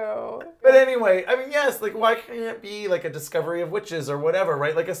to? But anyway, I mean, yes, like, why can't it be like a discovery of witches or whatever,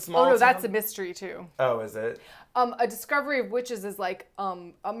 right? Like a small Oh, no, town? that's a mystery, too. Oh, is it? A discovery of witches is like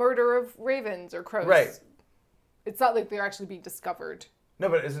a murder of ravens or crows. Right. It's not like they're actually being discovered. No,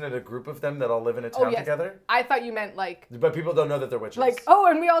 but isn't it a group of them that all live in a town together? I thought you meant like... But people don't know that they're witches. Like, oh,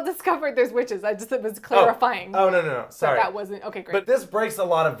 and we all discovered there's witches. I just, it was clarifying. Oh, no. Sorry. But that wasn't... Okay, great. But this breaks a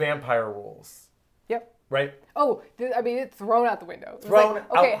lot of vampire rules. Yep. Right? Oh, I mean, it's thrown out the window. It's Thrown like,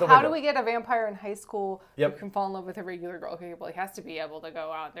 out okay, the how window. do we get a vampire in high school who Yep. can fall in love with a regular girl? Okay, well, he has to be able to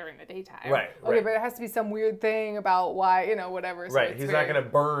go out during the daytime. Right, Okay, right. but there has to be some weird thing about why, you know, whatever. So Right. it's He's very... not going to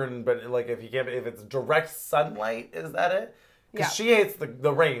burn, but like if it's direct sunlight, is that it? Because Yeah. she hates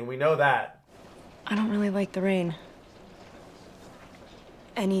the rain. We know that. I don't really like the rain.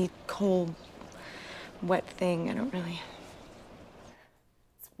 Any cold, wet thing, I don't really.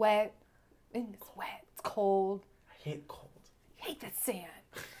 It's wet. And it's wet. It's cold. I hate cold. I hate the sand.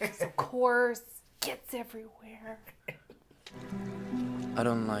 It's so coarse. Gets everywhere. I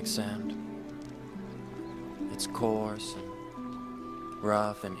don't like sand. It's coarse and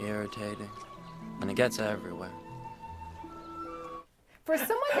rough and irritating, and it gets everywhere. For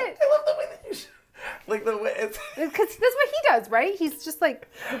someone that... I love the way that you... Like the way it's... Because that's what he does, right? He's just like...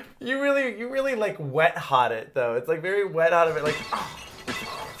 You really like wet hot it though. It's like very wet out of it. Like,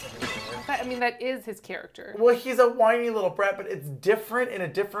 I mean, that is his character. well, he's a whiny little brat, but it's different in a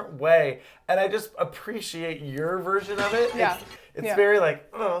different way, and I just appreciate your version of it. Yeah. It's Yeah. very like,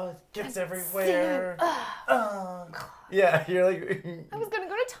 oh, it gets everywhere. Yeah, you're like. I was gonna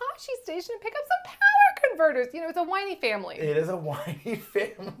go to Tashi Station and pick up some power converters. You know, it's a whiny family. It is a whiny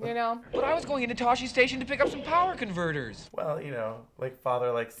family. You know. But I was going into Tashi Station to pick up some power converters. Well, you know, like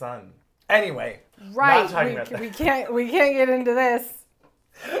father, like son. Anyway, Right. Not talking about that. We can't get into this.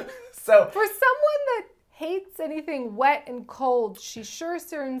 So for someone that hates anything wet and cold, she sure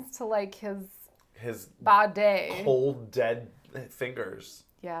seems to like his bidet. Cold, dead fingers.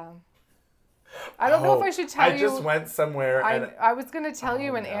 Yeah. I don't know if I should tell you. I just went somewhere. I was going to tell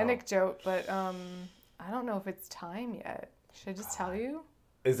you an anecdote, but I don't know if it's time yet. Should I just tell you?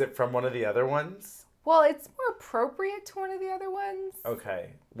 Is it from one of the other ones? Well, it's more appropriate to one of the other ones.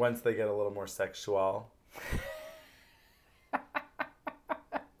 Okay. Once they get a little more sexual.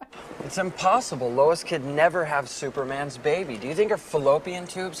 It's impossible. Lois could never have Superman's baby. Do you think her fallopian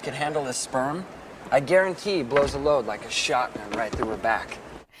tubes could handle his sperm? I guarantee he blows a load like a shotgun right through her back.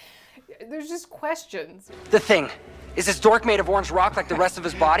 There's just questions. The thing. Is this dork made of orange rock like the rest of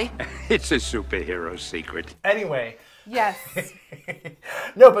his body? It's a superhero secret. Anyway. Yes.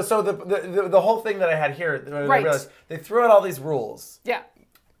 No, but so the whole thing that I had here, I realized they threw out all these rules. Yeah.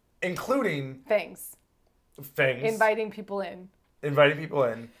 Including Things. Inviting people in.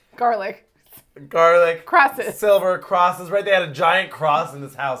 Garlic. Crosses. Silver crosses, right? They had a giant cross in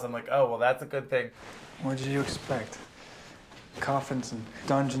this house. I'm like, oh, well, that's a good thing. What did you expect? Coffins and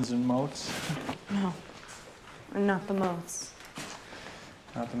dungeons and moats? No. Not the moats.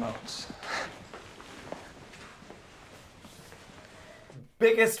 Not the moats.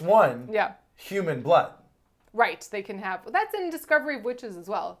 Biggest one. Yeah. Human blood. Right. They can have. That's in Discovery of Witches as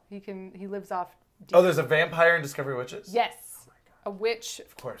well. He lives off. Oh, there's a vampire in Discovery of Witches? Yes. A witch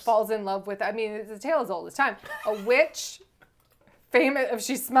of course. falls in love with. I mean, it's a tale as old as time. A witch famous if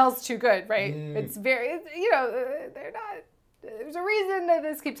she smells too good, right? It's very, they're not. There's a reason that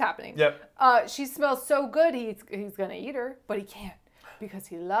this keeps happening. Yep. She smells so good, he's gonna eat her, but he can't because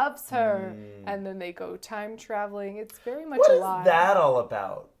he loves her. And then they go time traveling. It's very much a lie. What is that all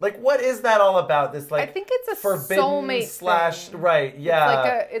about? Like, what is that all about? This like I think it's a forbidden soulmate thing. Right?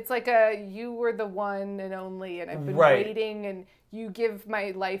 Yeah. It's like a you were the one and only, and I've been Right. waiting, and you give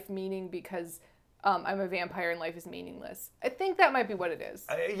my life meaning because I'm a vampire and life is meaningless. I think that might be what it is.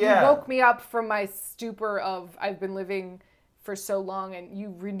 Yeah. You woke me up from my stupor of I've been living for so long, and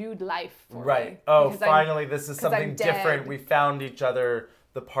you renewed life for me. Right. Oh, because finally, this is something I'm different. dead. We found each other.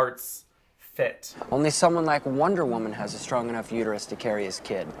 The parts fit. Only someone like Wonder Woman has a strong enough uterus to carry his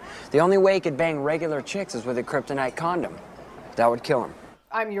kid. The only way he could bang regular chicks is with a kryptonite condom. That would kill him.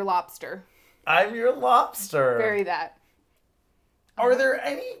 I'm your lobster. I'm your lobster. Bury that. Are there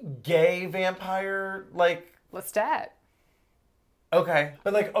any gay vampire, like... Lestat. Okay.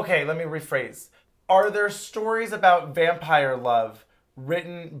 But like, okay, let me rephrase. Are there stories about vampire love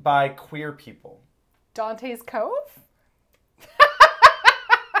written by queer people? Dante's Cove?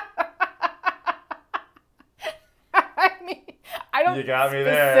 I mean, I don't You got me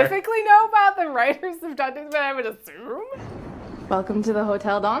there. specifically know about the writers of Dante's, but I would assume. Welcome to the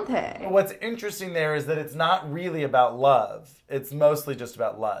Hotel Dante. What's interesting there is that it's not really about love. It's mostly just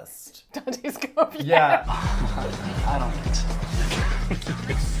about lust. Dante's Cove, Yeah. I don't think so.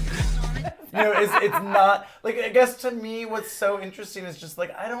 It's not, like, I guess to me what's so interesting is just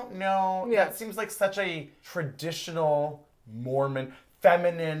like, I don't know. Yeah. That seems like such a traditional Mormon,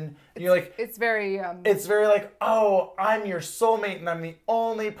 feminine, like... It's very... It's very like, oh, I'm your soulmate and I'm the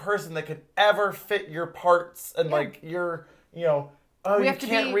only person that could ever fit your parts and like you're, oh, we you have to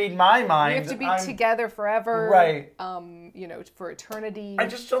can't read my mind. We have to be together forever. Right. For eternity. I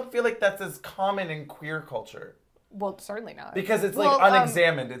just don't feel like that's as common in queer culture. Well, certainly not. Because it's like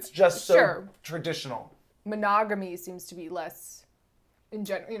unexamined. It's just so traditional. Monogamy seems to be less, in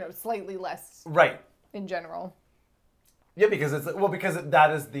general, slightly less. Right. In general. Yeah, because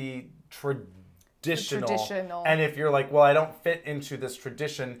that is the traditional. And if you're like, well, I don't fit into this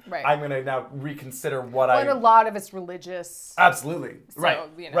tradition, right. I'm going to now reconsider what and a lot of it's religious. Absolutely. So, right.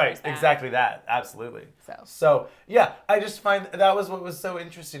 Right. Exactly that. Absolutely. So, yeah, I just find that was what was so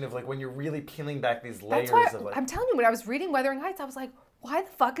interesting of like when you're really peeling back these layers of like... I'm telling you, when I was reading Wuthering Heights, I was like, why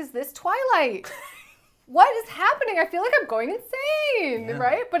the fuck is this Twilight? What is happening? I feel like I'm going insane,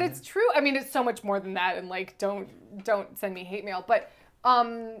 right? But it's true. I mean, it's so much more than that, and like, don't send me hate mail. But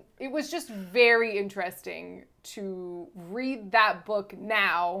it was just very interesting to read that book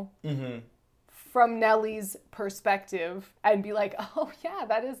now from Nellie's perspective and be like, oh yeah,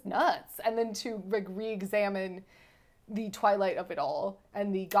 that is nuts. And then to like re-examine the Twilight of it all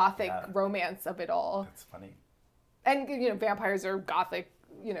and the gothic romance of it all. That's funny. And vampires are gothic.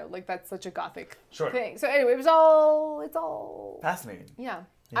 Like that's such a gothic Sure. thing. So anyway, it's all fascinating. Yeah.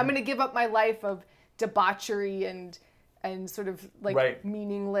 I'm gonna give up my life of debauchery and sort of like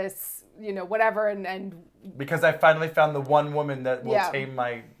meaningless, whatever, and because I finally found the one woman that will tame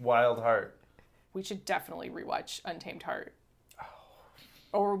my wild heart. We should definitely rewatch Untamed Heart.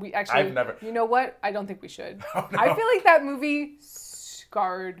 Or we actually I've never. You know what? I don't think we should. Oh, no. I feel like that movie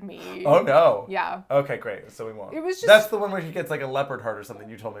scarred me. Oh no. Yeah. Okay, great. So we won't. It was just... That's the one where he gets like a leopard heart or something.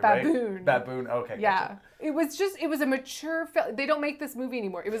 You told me, baboon. Right? Baboon. Okay. Yeah. Gotcha. It was a mature film. They don't make this movie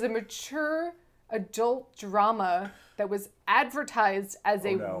anymore. It was a mature adult drama that was advertised as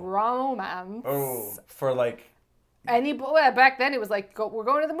a romance. Oh, for like... Back then it was like, we're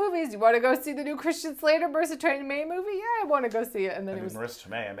going to the movies. You want to go see the new Christian Slater Marissa Tomei movie? Yeah, I want to go see it. And then it was Marissa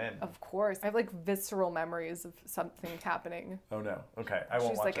Tomei. I'm in. Of course, I have like visceral memories of something happening. Oh no. Okay, I won't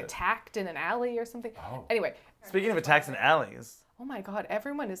watch it. She's like attacked in an alley or something. Oh. Anyway. Speaking of attacks in alleys. Oh my God!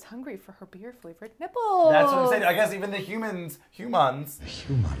 Everyone is hungry for her beer-flavored nipples. That's what I'm saying. I guess even the humans.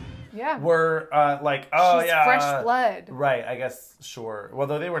 Yeah. Were like, oh She's yeah. fresh blood. Right. I guess sure. Well,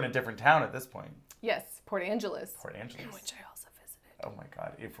 though they were in a different town at this point. Yes, Port Angeles. Port Angeles. In which I also visited. Oh my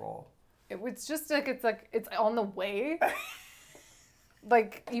God, Avaryl. It was just like it's on the way.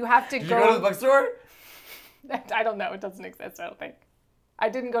 Like you have to Did you go to the bookstore? I don't know. It doesn't exist. I don't think. I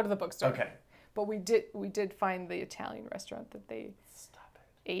didn't go to the bookstore. Okay. But we did find the Italian restaurant that they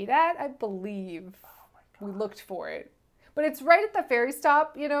ate at, I believe. Oh my God. We looked for it. But it's right at the ferry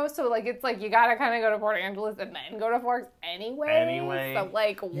stop, so like it's like you gotta kind of go to Port Angeles and then go to Forks anyway. So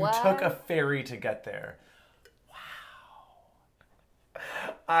like what? You took a ferry to get there. Wow.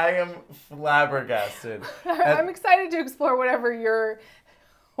 I am flabbergasted. I'm excited to explore whatever you're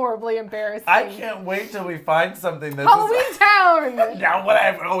horribly embarrassing. I can't wait till we find something that's Halloween Town. Yeah,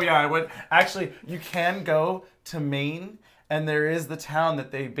 whatever. Oh yeah, I would. Actually, you can go to Maine and there is the town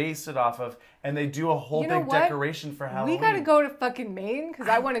that they based it off of, and they do a whole big decoration for Halloween. We gotta go to fucking Maine, because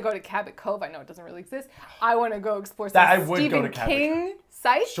I want to go to Cabot Cove. I know it doesn't really exist. I want to go explore some Stephen King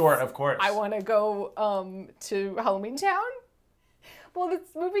sites. Sure, of course. I want to go to Halloween Town. Well,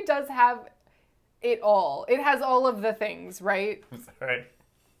 this movie does have it all. It has all of the things, right? Sorry.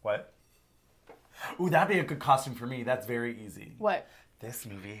 What? Ooh, that'd be a good costume for me. That's very easy. What? This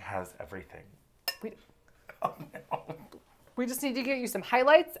movie has everything. We just need to get you some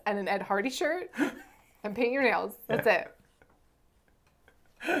highlights and an Ed Hardy shirt and paint your nails. That's it.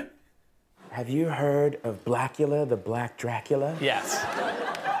 Have you heard of Blackula, the Black Dracula? Yes.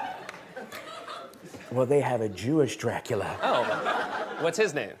 Well, they have a Jewish Dracula. Oh, what's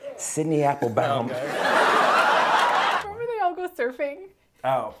his name? Sidney Applebaum. Okay. Remember they all go surfing?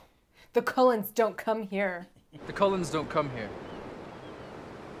 Oh. The Cullens don't come here. The Cullens don't come here.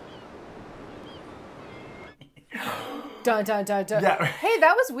 Dun, dun, dun, dun. Yeah. Hey,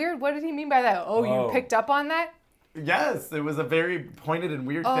 that was weird. What did he mean by that? Oh, you picked up on that? Yes, it was a very pointed and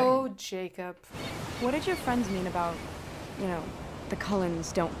weird thing. Oh, Jacob. What did your friends mean about, you know, the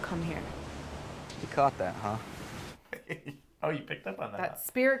Cullens don't come here? You caught that, huh? Oh, you picked up on that. That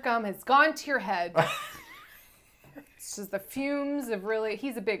spirit gum has gone to your head. It's just the fumes of really.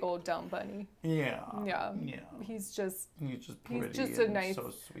 He's a big old dumb bunny. Yeah. Yeah. Yeah. He's just pretty a and nice.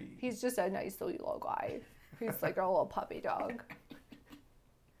 so sweet. He's just a nice little guy. He's like a little puppy dog.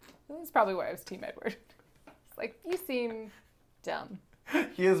 That's probably why I was Team Edward. It's like, you seem dumb.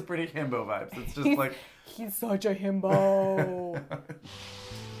 He has pretty himbo vibes. It's just like he's such a himbo.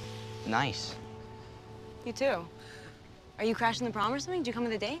 Nice. You too. Are you crashing the prom or something? Do you come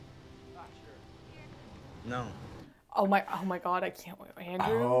with a date? No. Oh my God, I can't wait.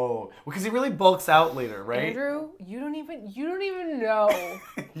 Andrew. Oh, because he really bulks out later, right? Andrew, you don't even know.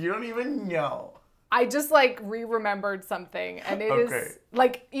 You don't even know. I just like re-remembered something, and it is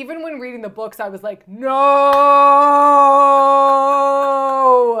like, even when reading the books, I was like, no.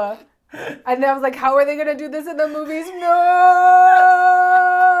 And I was like, how are they gonna do this in the movies? No.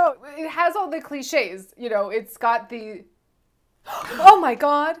 It has all the cliches, you know. It's got the. Oh my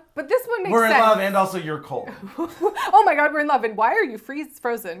God! But this one makes sense. We're in love, and also you're cold. Oh my God, we're in love, and why are you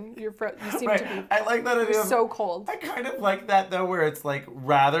frozen? You seem to be. I like that idea. You're so cold. I kind of like that though, where it's like,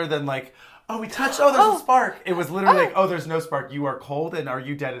 rather than like, oh, we touched. Oh, there's a spark. It was literally like, oh, there's no spark. You are cold, and are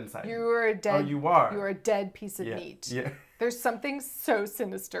you dead inside? You are a dead. Oh, you are. You are a dead piece of meat. Yeah. There's something so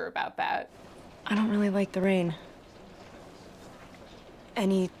sinister about that. I don't really like the rain.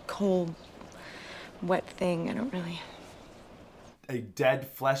 Any cold, wet thing, I don't really. A dead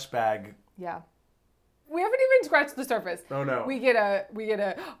flesh bag. Yeah. We haven't even scratched the surface. Oh no. We get a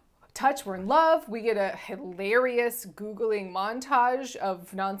touch, we're in love. We get a hilarious Googling montage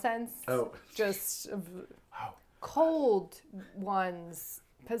of nonsense. Oh. Just cold ones.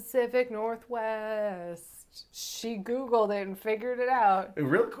 Pacific Northwest. She Googled it and figured it out.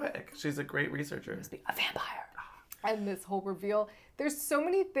 Real quick. She's a great researcher. Must be a vampire. And this whole reveal. There's so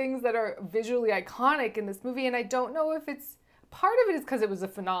many things that are visually iconic in this movie, and I don't know if it's. Part of it is because it was a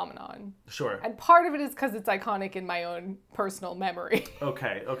phenomenon. Sure. And part of it is because it's iconic in my own personal memory.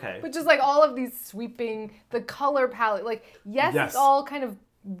 Okay, okay. But just like all of these sweeping, the color palette, like, yes, it's all kind of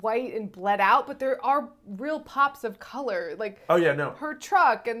white and bled out, but there are real pops of color. Like, oh yeah, no. Her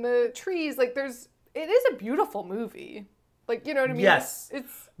truck and the trees, like it is a beautiful movie. Like, you know what I mean? Yes.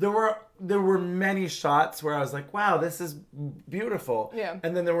 It's there were many shots where I was like, wow, this is beautiful. Yeah.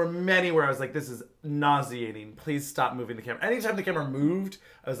 And then there were many where I was like, this is nauseating. Please stop moving the camera. Anytime the camera moved,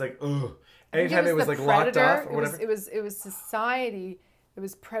 I was like, ugh. Anytime it was like locked off or whatever. It was society. It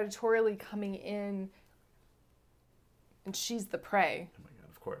was predatorily coming in, and she's the prey. Oh my God,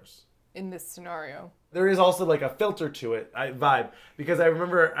 of course. In this scenario. There is also like a filter to it, vibe, because I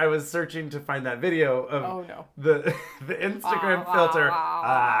remember I was searching to find that video of the Instagram filter.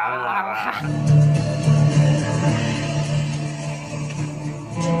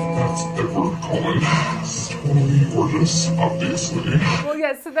 That's Edward Cullen. Totally gorgeous, obviously. Well,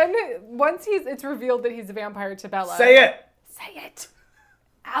 yeah, so then once it's revealed that he's a vampire to Bella. Say it! Say it!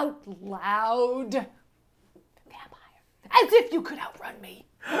 Out loud. Vampire. As if you could outrun me.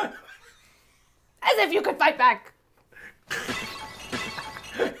 As if you could fight back.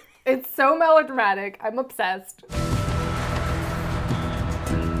 It's so melodramatic. I'm obsessed.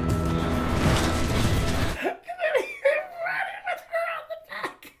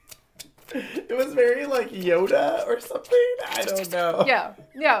 It was very like Yoda or something. I don't know.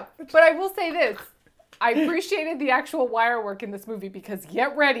 Yeah. But I will say this. I appreciated the actual wire work in this movie because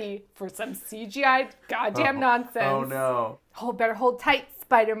get ready for some CGI goddamn nonsense. Oh no. Better hold tight.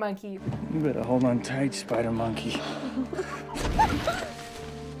 Spider Monkey. You better hold on tight, Spider Monkey.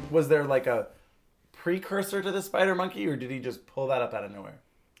 Was there like a precursor to the Spider Monkey, or did he just pull that up out of nowhere?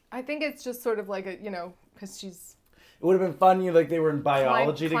 I think it's just sort of like a, because she's... It would have been fun, like they were in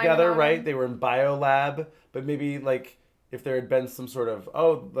biology together, right? They were in biolab, but maybe like if there had been some sort of,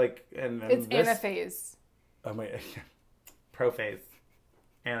 and it's this... anaphase. Oh, wait. Prophase.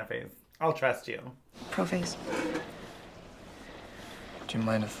 Anaphase. I'll trust you. Prophase. Do you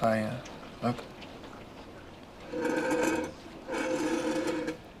mind if I, look?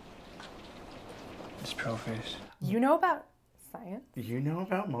 It's prophase. You know about science? You know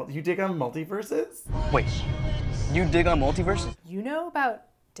about you dig on multiverses? Wait, you dig on multiverses? You know about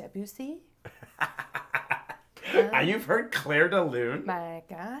Debussy? You've heard Claire de Lune? My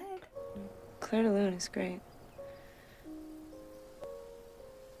God. Claire de Lune is great.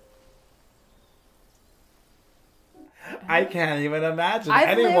 I can't even imagine I've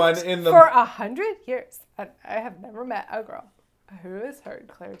anyone lived in the... for 100 years, and I have never met a girl who has heard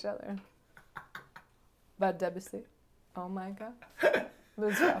Claire de Lune. About Debussy. Oh my God. It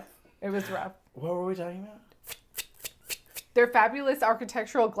was rough. It was rough. What were we talking about? Their fabulous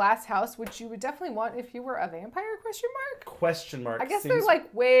architectural glass house, which you would definitely want if you were a vampire, ? Question mark. I guess they're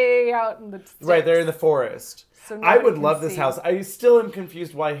like way out in the sticks. Right, they're in the forest. So I would love this house. I still am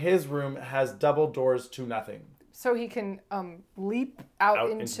confused why his room has double doors to nothing. So he can leap out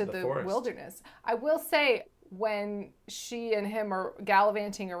into the wilderness. I will say, when she and him are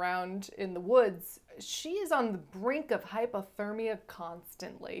gallivanting around in the woods, she is on the brink of hypothermia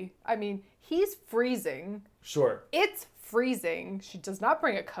constantly. I mean, he's freezing. Sure. It's freezing. She does not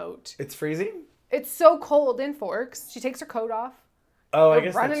bring a coat. It's freezing? It's so cold in Forks. She takes her coat off. Oh, I They're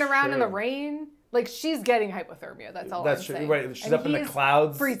guess running that's around true. in the rain. Like, she's getting hypothermia. That's all I'm saying. Right. She's and up in the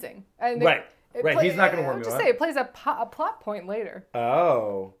clouds. Freezing. And right. He's not going to warm you up. Just say it plays a plot point later.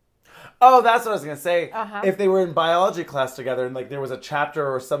 Oh, that's what I was going to say. If they were in biology class together and like there was a chapter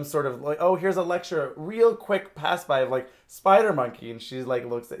or some sort of like, oh, here's a lecture, real quick pass by of like Spider Monkey, and she's like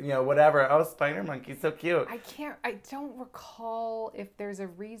looks at, whatever. Oh, Spider Monkey, so cute. I don't recall if there's a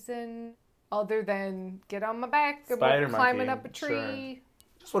reason other than get on my back and we're climbing up a tree. Sure.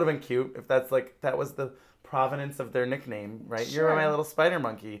 Just would have been cute if that was the provenance of their nickname, right? Sure. You're my little Spider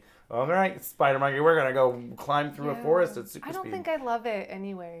Monkey. All right, Spider Monkey, we're gonna go climb through a forest at super speed. I don't think I love it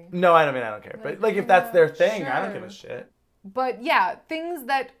anyway. No, I don't care. But like if that's their thing, I don't give a shit. But yeah, things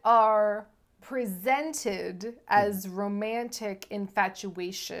that are presented as romantic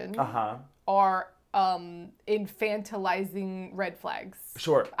infatuation are infantilizing red flags.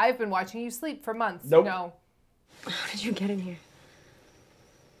 Sure. I've been watching you sleep for months. Nope. No. How did you get in here?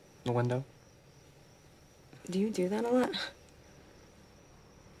 The window? Do you do that a lot?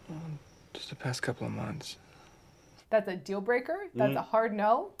 Just the past couple of months. That's a deal breaker? That's a hard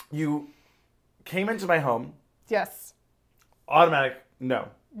no? You came into my home. Yes. Automatic no.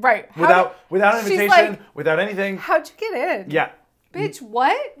 Right. Without an invitation, like, without anything. How'd you get in? Yeah. Bitch,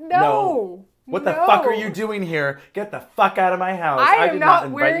 what? No. What the fuck are you doing here? Get the fuck out of my house. I did am not invite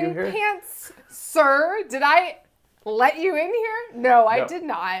you wearing here. pants, sir. Did I let you in here? No, I did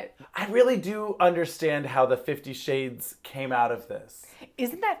not. I really do understand how the 50 Shades came out of this.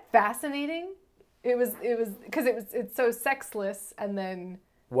 Isn't that fascinating? It was because it's so sexless, and then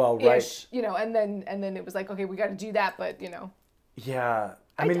right, and then it was like, okay, we got to do that, but yeah.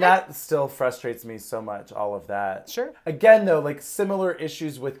 I mean, that still frustrates me so much, all of that. Sure. Again, though, like similar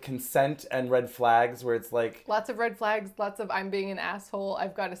issues with consent and red flags where it's like... Lots of red flags, lots of I'm being an asshole,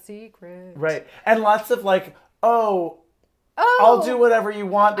 I've got a secret. Right. And lots of like, I'll do whatever you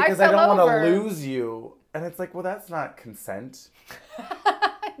want because I don't want to lose you. And it's like, well, that's not consent.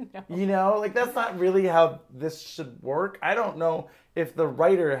 No. Like that's not really how this should work. I don't know if the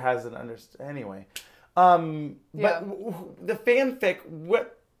writer has an understanding. Anyway. But the fanfic,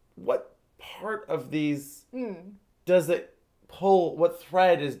 what part of these does it pull? What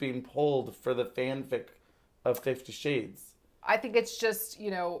thread is being pulled for the fanfic of 50 Shades? I think it's just, I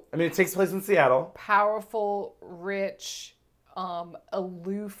mean, it takes place in Seattle. Powerful, rich,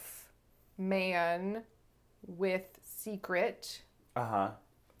 aloof man with secret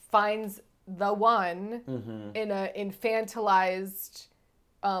finds the one in a infantilized,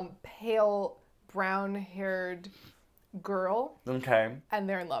 pale, brown-haired girl. Okay. And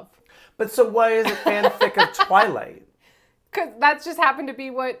they're in love. But so why is it fanfic of Twilight? Because that's just happened to be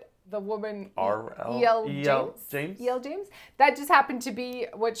what the woman E.L. James. E.L. James. That just happened to be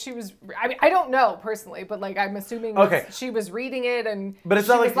what she was. I mean, I don't know personally, but like I'm assuming she was reading it, and but it's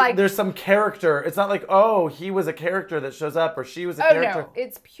not like there's some character. It's not like he was a character that shows up, or she was a character. No,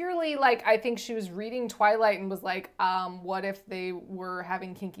 it's purely like I think she was reading Twilight and was like, what if they were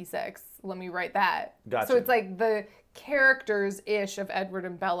having kinky sex? Let me write that. Gotcha. So it's like the characters ish of Edward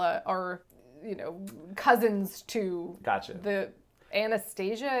and Bella are, cousins to the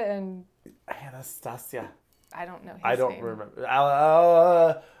Anastasia and Anastasia. I don't know his I don't name.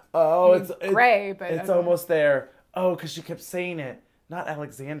 remember. It's Gray, but it's almost there. Oh, because she kept saying it. Not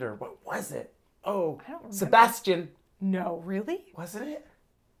Alexander. What was it? Oh, I don't remember. Sebastian. No, really? Wasn't it?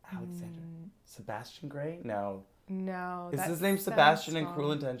 Alexander. Sebastian Gray? No. No. Is his name Sebastian in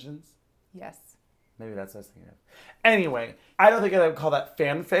Cruel Intentions? Yes. Maybe that's what I was thinking of. Anyway, I don't think I would call that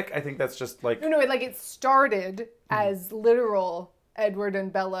fanfic. I think that's just like... No, it started as literal Edward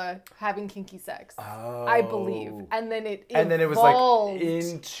and Bella having kinky sex. Oh. I believe. And then it evolved. And then it was like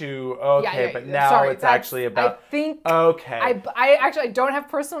into... Okay, but now it's actually about... I think... Okay. I don't have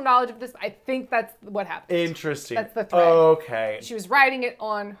personal knowledge of this, but I think that's what happened. Interesting. That's the thread. Okay. She was writing it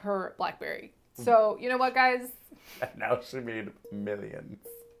on her BlackBerry. So, you know what, guys? And now she made millions.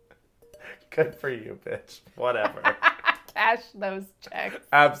 Good for you, bitch. Whatever. Cash those checks.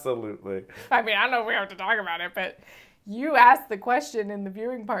 Absolutely. I mean, I don't know if we have to talk about it, but you asked the question in the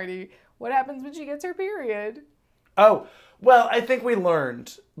viewing party, what happens when she gets her period? Oh, well, I think we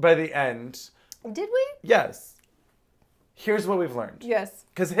learned by the end. Did we? Yes. Here's what we've learned. Yes.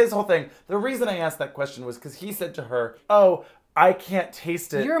 Because his whole thing, the reason I asked that question was because he said to her, oh, I can't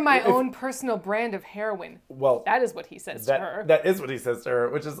taste it. You're my own personal brand of heroin. Well, that is what he says to her. That is what he says to her,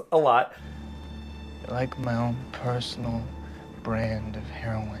 which is a lot. Like my own personal brand of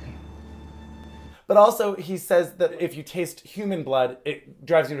heroin. But also, he says that if you taste human blood, it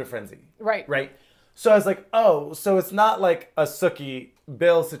drives you to frenzy. Right. Right? So I was like, oh, so it's not like a Sookie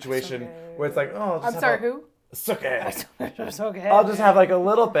Bill situation where it's like, oh, I'm sorry, who? Sookie. Okay. I'll just have like a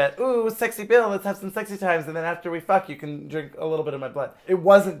little bit. Ooh, sexy Bill, let's have some sexy times. And then after we fuck, you can drink a little bit of my blood. It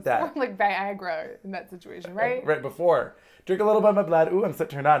wasn't that. Like Viagra in that situation, right? Right before. Drink a little bit of my blood. Ooh, I'm so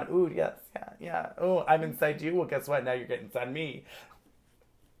turned on. Ooh, yes, yeah. Ooh, I'm inside you. Well, guess what? Now you're getting inside me.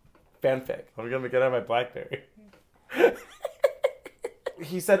 Fanfic. I'm gonna get on my BlackBerry.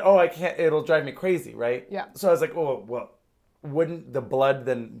 He said, oh, I can't, it'll drive me crazy, right? Yeah. So I was like, oh, well, wouldn't the blood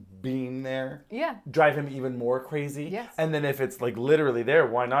then being there drive him even more crazy? Yes. And then if it's like literally there,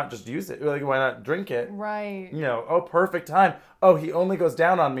 why not just use it? Like, why not drink it? Right. Oh, perfect time. Oh, he only goes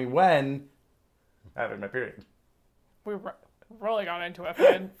down on me when having my period. We really got into a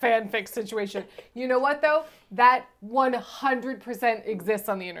fanfic situation. You know what, though? That 100% exists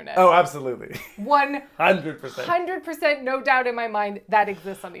on the internet. Oh, absolutely. 100%. 100%. No doubt in my mind, that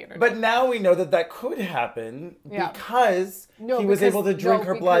exists on the internet. But now we know that could happen because he was able to drink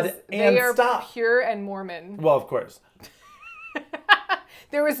her blood and they are stop. Pure and Mormon. Well, of course.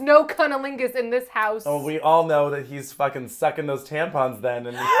 There was no cunnilingus in this house. Oh, we all know that he's fucking sucking those tampons then.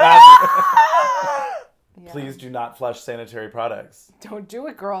 And Please do not flush sanitary products. Don't do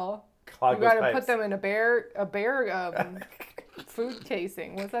it, girl. Clog you gotta those put them in a bear food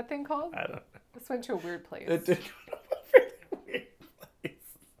casing. What's that thing called? I don't know. This went to a weird place. It did go to a really weird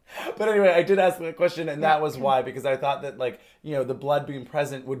place. But anyway, I did ask him a question, and that was why, because I thought that, like, the blood being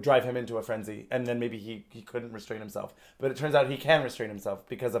present would drive him into a frenzy, and then maybe he couldn't restrain himself. But it turns out he can restrain himself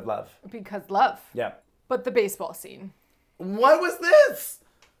because of love. Because love. Yeah. But the baseball scene. What was this?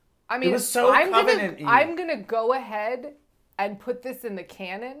 I mean, it was so I'm covenant-y. gonna go ahead and put this in the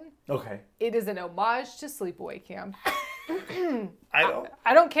canon. Okay. It is an homage to Sleepaway Camp.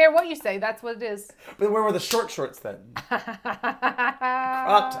 I don't care what you say. That's what it is. But where were the short shorts then?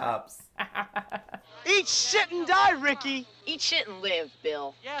 Crop tops. Eat shit and die, Ricky. Eat shit and live,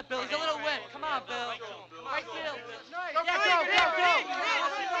 Bill. Yeah, Bill, he's a little wet. Come on, Bill. Right, Bill.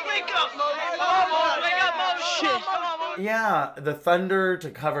 Wake up, Mo. Wake up, Mo. Shit. Yeah, the thunder to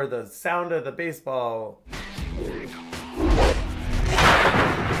cover the sound of the baseball.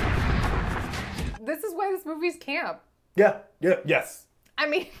 This is why this movie's camp. Yes. I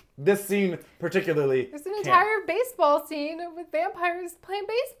mean, this scene particularly. There's an entire baseball scene with vampires playing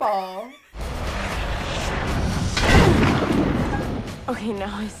baseball. Okay,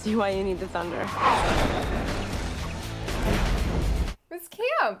 now I see why you need the thunder. It's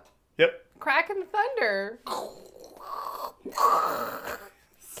camp. Yep. Cracking the thunder.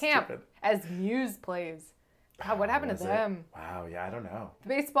 Camp. Stupid. As Muse plays. God, what happened to them? Wow, yeah, I don't know. The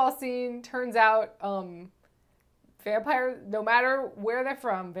baseball scene turns out vampires, no matter where they're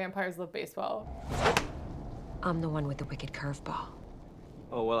from, vampires love baseball. I'm the one with the wicked curveball.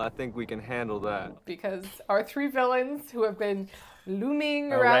 Oh, well, I think we can handle that. Because our three villains who have been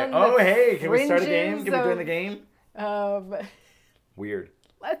looming Oh, around right. Oh, the hey, can we start a game? fringes Can we join the of- game? Weird.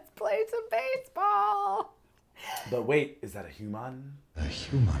 Let's play some baseball. But wait, is that a human? A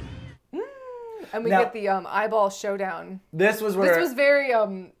human. And we Now- get the eyeball showdown. This was This was very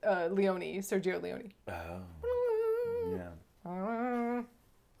Sergio Leone. Oh. Yeah.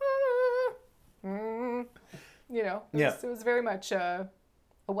 You know, Yeah. it was very much a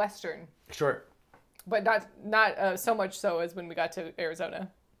Western. Sure. But not so much so as when we got to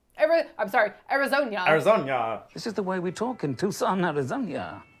Arizona. Arizona. Arizona. This is the way we talk in Tucson,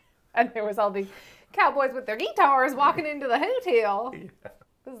 Arizona. And there was all the cowboys with their guitars walking into the hotel. Yeah.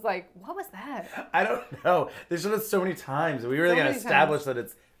 It was like, what was that? I don't know. They showed it so many times. We really got to establish that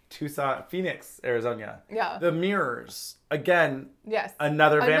it's Tucson, Phoenix, Arizona. Yeah. The mirrors. Again. Yes.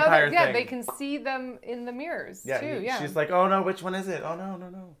 Another vampire thing. Yeah, they can see them in the mirrors too. Yeah. She's like, oh no, which one is it? Oh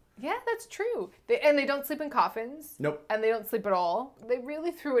no. Yeah, that's true. They don't sleep in coffins. Nope. And they don't sleep at all. They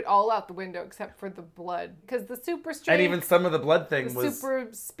really threw it all out the window except for the blood. Because the super strength. And even some of the blood thing was. Super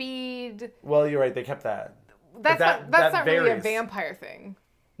speed. Well, you're right. They kept that. That's not really a vampire thing.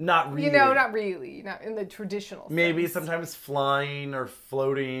 Not really. You know, not really. Not in the traditional sense. Maybe sometimes flying or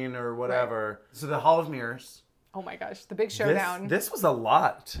floating or whatever. Right. So the Hall of Mirrors. Oh my gosh, the big showdown. This was a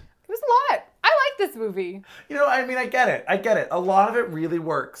lot. It was a lot. I like this movie. You know, I mean, I get it. A lot of it really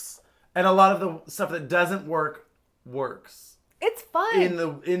works. And a lot of the stuff that doesn't work, works. It's fun.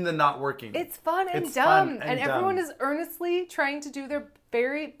 In the not working. It's fun and dumb. And everyone is earnestly trying to do their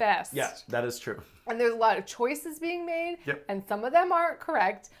very best. Yeah, that is true. And there's a lot of choices being made. Yep. And some of them aren't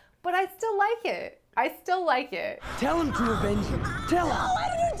correct. But I still like it. Tell him to avenge him. Tell him.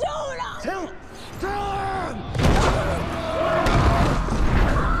 What are you doing? Tell him. Tell him.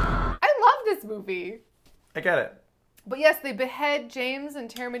 I love this movie. I get it. But yes, they behead James and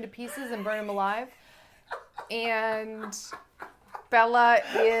tear him into pieces and burn him alive. And Bella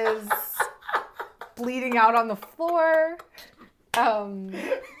is bleeding out on the floor.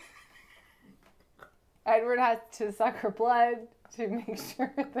 Edward has to suck her blood to make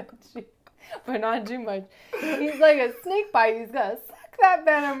sure that but not too much. He's like a snake bite. He's gonna suck that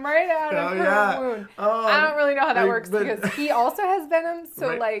venom right out of her wound. Oh, I don't really know how that works because he also has venom.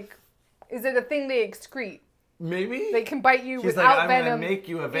 So is it a thing they excrete? Maybe they can bite you He's without like, I'm venom. gonna make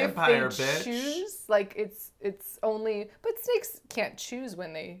you a vampire, if they bitch. Choose like it's only, but snakes can't choose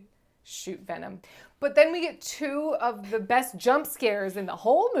when they shoot venom. But then we get two of the best jump scares in the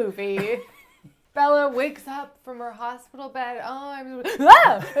whole movie. Bella wakes up from her hospital bed. Oh, I'm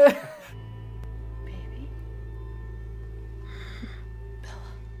ah! Baby, Bella,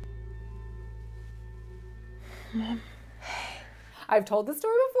 Mom. I've told the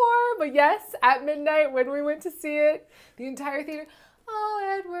story before, but yes, at midnight when we went to see it, the entire theater,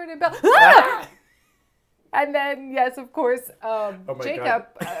 oh, Edward and Bella. Ah! And then, yes, of course, Jacob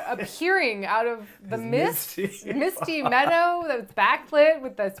appearing out of the misty meadow that's backlit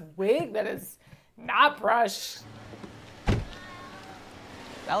with this wig that is not brushed.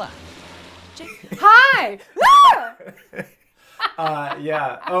 Bella. Hi! Ah!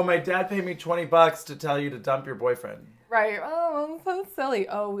 Yeah. Oh, my dad paid me $20 to tell you to dump your boyfriend. Right. Oh, I'm so silly.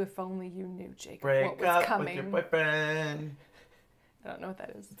 Oh, if only you knew, Jacob, what was coming. With your boyfriend. I don't know what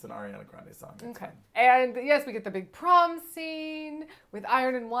that is. It's an Ariana Grande song. Okay. And yes, we get the big prom scene with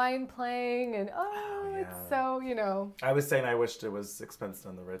Iron and Wine playing, and it's so, you know. I was saying I wished it was Sixpence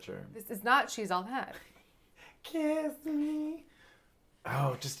None the Richer. This is not She's All That. Kiss me.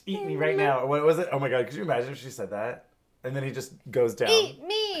 Oh, just eat me right now. What was it? Oh my God, could you imagine if she said that? And then he just goes down. Eat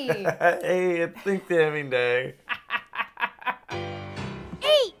me! Hey, it's Thanksgiving Day.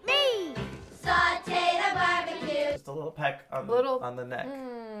 Eat me! Sauteed barbecue. Just a little peck on the neck.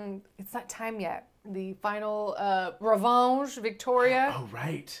 It's not time yet. The final revenge, Victoria. Oh,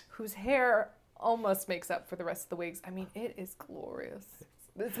 right. Whose hair almost makes up for the rest of the wigs. I mean, it is glorious.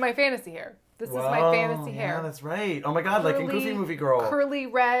 It's my fantasy hair. This is my fantasy hair. Yeah, that's right. Oh my God, like in Goofy Movie Girl. Curly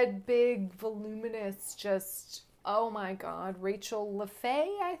red, big, voluminous, just, oh my God. Rachel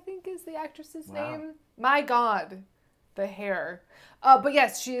LaFay, I think is the actress's name. My God, the hair. But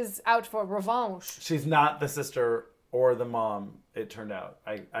yes, she is out for revenge. She's not the sister or the mom, it turned out.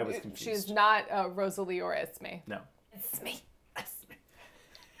 I was confused. She's not Rosalie or Esme. No. Esme.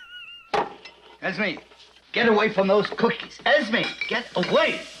 Esme, get away from those cookies. Esme, get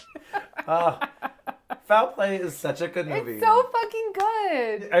away. Foul Play is such a good movie. It's so fucking good.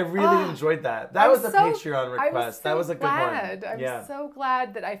 did. I really enjoyed that. That was a Patreon request. That was a good one. I'm so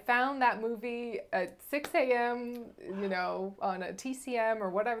glad that I found that movie at 6 a.m., you know, on a TCM or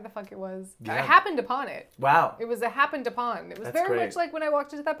whatever the fuck it was. Yeah. I happened upon it. Wow. It was a happened upon. It was very much like when I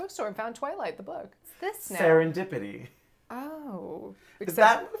walked into that bookstore and found Twilight, the book. It's this now. Serendipity. Oh. Is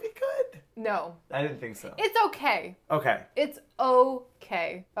that movie good? No. I didn't think so. It's okay. Okay. It's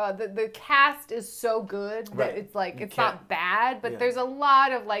okay. The cast is so good that it's like, it's not bad, but there's a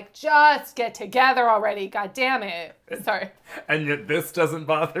lot of like, just get together already, god damn it. Sorry. And yet this doesn't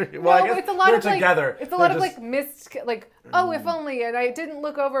bother you? Well, it's a lot of together. Like, it's a lot of like missed, like, oh, if only, and I didn't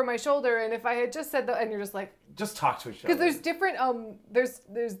look over my shoulder, and if I had just said and you're just like, just talk to each other. Because there's different,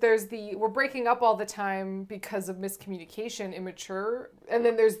 there's the, we're breaking up all the time because of miscommunication, immature, and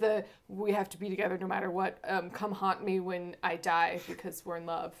then there's the, we have to be together no matter what, come haunt me when I die because we're in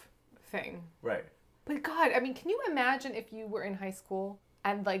love thing. Right. But God, I mean, can you imagine if you were in high school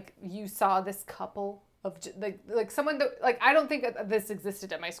and like you saw this couple of like someone that, like, I don't think this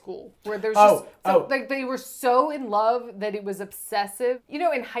existed at my school where there's like they were so in love that it was obsessive. You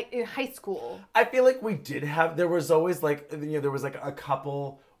know, in high school. I feel like we did have, there was always like, you know, there was like a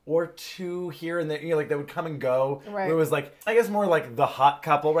couple or two here and there, you know, like they would come and go. Right. It was like, I guess more like the hot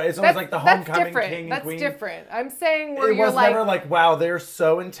couple, right? It's always like the homecoming king and queen. That's different. I'm saying where it you're was like, never like, wow, they're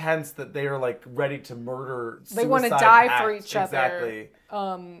so intense that they are like ready to murder. They want to die pact. for each other. Exactly.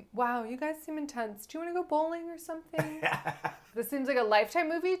 Wow, you guys seem intense. Do you want to go bowling or something? This seems like a Lifetime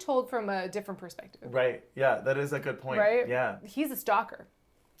movie told from a different perspective. Right. Yeah, that is a good point. Right? Yeah. He's a stalker.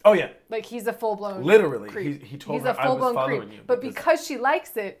 Oh yeah. Like he's a full-blown literally creep. He told he's her a full-blown I was following creep. you. But because she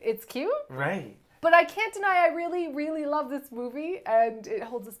likes it, it's cute. Right. But I can't deny I really, really love this movie, and it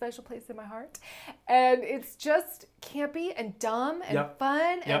holds a special place in my heart. And it's just campy and dumb and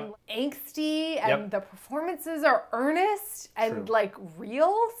fun and angsty, and the performances are earnest and like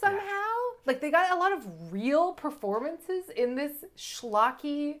real somehow. Like they got a lot of real performances in this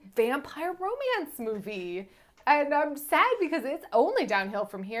schlocky vampire romance movie. And I'm sad because it's only downhill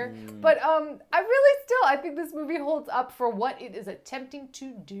from here. But I think this movie holds up for what it is attempting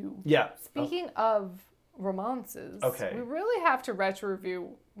to do. Yeah. Speaking of romances, we really have to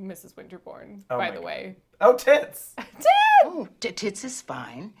retro-review Mrs. Winterbourne, by the way. Oh, tits! Tits! Oh, tits is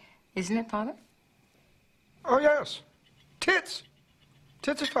fine. Isn't it, Father? Oh, yes. Tits.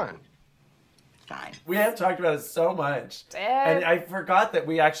 Tits is fine. Fine. We have talked about it so much. And I forgot that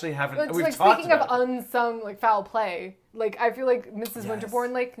we actually haven't. We've like talked speaking about of unsung like foul play, like I feel like Mrs.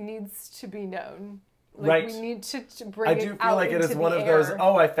 Winterbourne like needs to be known. Like we need to bring it out. I do feel like it is one of those,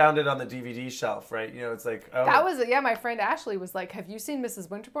 I found it on the DVD shelf, right? You know, it's like, That was, my friend Ashley was like, have you seen Mrs.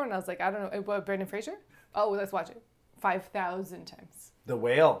 Winterbourne? And I was like, I don't know. What, Brendan Fraser? Oh, let's watch it. 5,000 times. The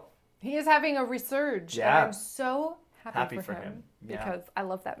Whale. He is having a resurge. Yeah. And I'm so happy for him. Yeah. Because I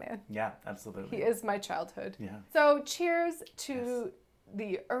love that man. Yeah, absolutely. He is my childhood. Yeah. So cheers to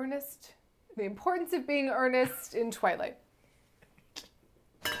the importance of being earnest in Twilight.